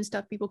genuine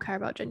stuff, people care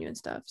about genuine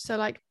stuff, so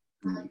like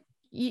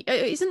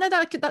isn't there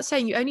that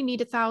saying, you only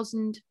need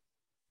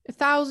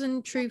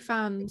 1,000 true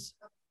fans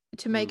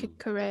to make a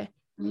career,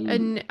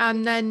 and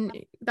then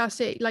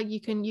that's it, like you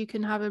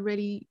can have a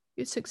really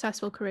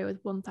successful career with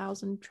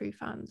 1,000 true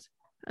fans,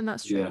 and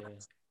that's true.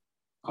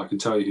 I can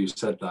tell you who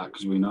said that,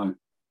 because we know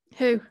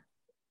who.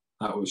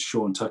 That was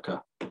Sean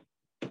Tucker.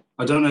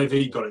 I don't know if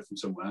he got it from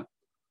somewhere,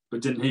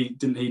 but didn't he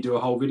do a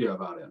whole video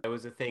about it? There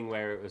was a thing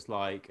where it was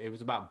like, it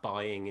was about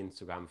buying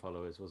Instagram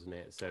followers, wasn't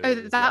it? So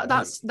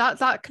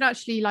that can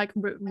actually like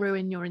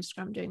ruin your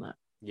Instagram doing that.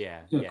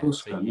 Yeah. Of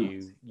course. So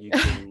you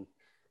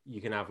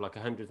can have like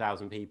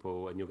 100,000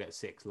 people and you'll get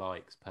 6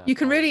 likes per. You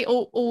can really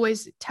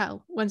always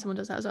tell when someone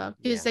does that as well,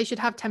 because they should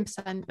have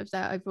 10% of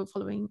their overall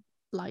following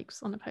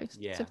likes on a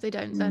post. So if they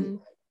don't, then.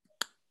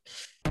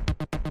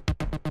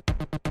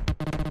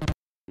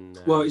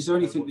 Well, is there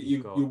anything that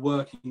you're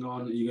working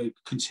on? Are you going to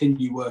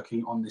continue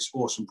working on this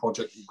awesome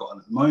project you've got on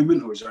at the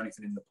moment, or is there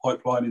anything in the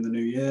pipeline in the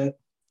new year?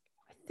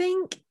 I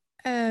think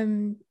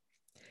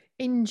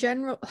in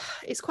general,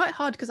 it's quite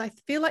hard, because I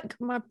feel like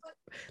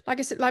like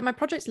I said, like my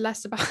project's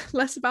less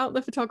about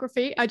the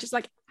photography. I just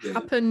like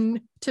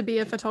happen to be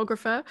a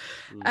photographer.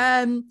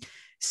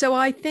 So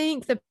I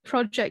think the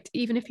project,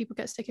 even if people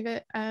get sick of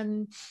it,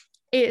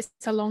 it's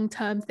a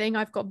long-term thing.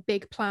 I've got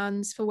big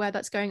plans for where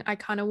that's going. I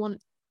kind of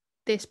want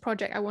this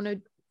project, I want to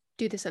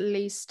do this at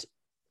least,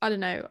 I don't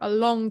know, a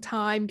long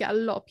time, get a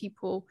lot of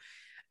people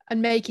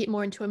and make it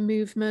more into a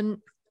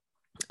movement.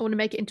 I want to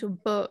make it into a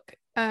book,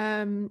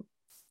 and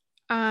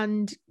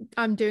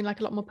I'm doing like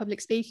a lot more public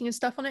speaking and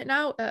stuff on it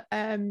now.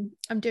 I'm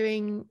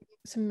doing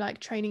some like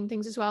training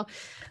things as well,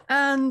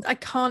 and I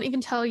can't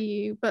even tell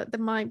you, but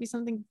there might be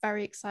something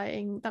very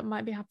exciting that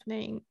might be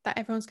happening that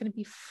everyone's going to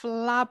be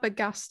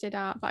flabbergasted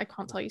at, but I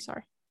can't tell you,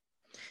 sorry.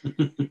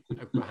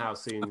 How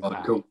soon is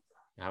that? Cool.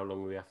 How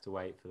long will we have to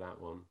wait for that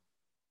one?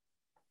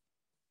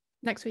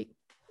 Next week.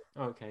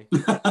 Oh, okay,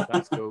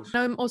 that's cool.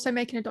 No, I'm also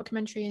making a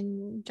documentary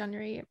in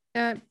January.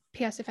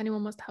 P.S. If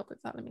anyone wants to help with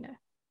that, let me know.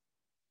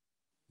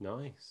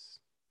 Nice.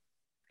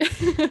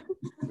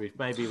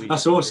 Maybe we.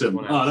 That's awesome.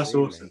 Oh, that's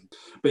awesome.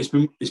 But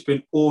it's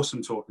been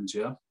awesome talking to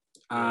you,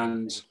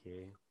 and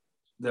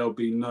there'll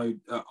be no.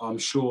 I'm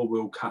sure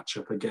we'll catch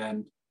up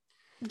again.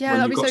 Yeah,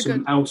 that'll be so good.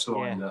 Something else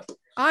lined up.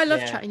 I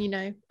love chatting. You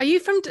know, are you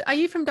from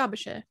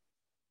Derbyshire?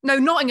 No,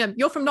 Nottingham.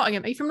 You're from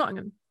Nottingham. Are you from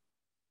Nottingham?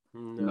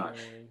 No.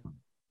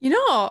 You're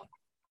not?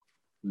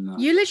 No.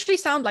 You literally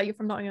sound like you're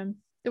from Nottingham,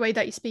 the way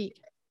that you speak.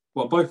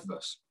 What, both of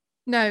us?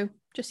 No,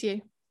 just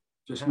you.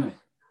 Just me?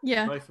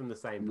 Yeah. Both from the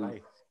same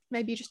place.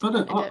 Maybe you just. I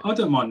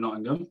don't mind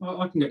Nottingham.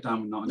 I can get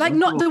down with Nottingham. Like,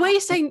 not the way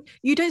you're saying,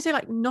 you don't say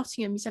like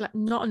Nottingham, you say like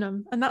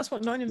Nottingham, and that's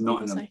what Nottingham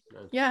people say.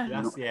 Yeah.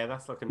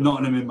 That's like a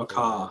Nottingham in my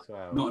car.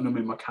 Well. Nottingham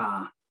in my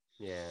car.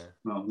 Yeah.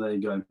 Well, there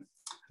you go.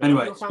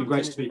 Anyway, it's been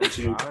great speaking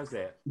to you. How is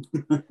it?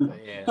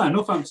 No,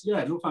 Northampton's,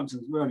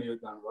 we're only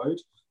down the road.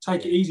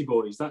 Take it easy,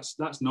 boys.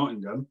 That's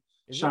Nottingham.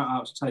 Shout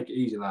out to Take It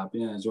Easy Lab,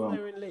 as well.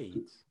 They're in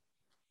Leeds.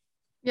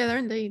 Yeah, they're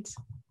in Leeds.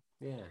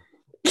 Yeah.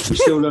 We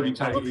still love you,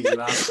 Take It Easy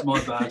Lab. My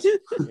bad.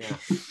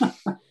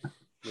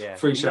 Yeah.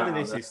 Free shout out.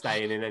 This is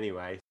staying in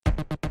anyway,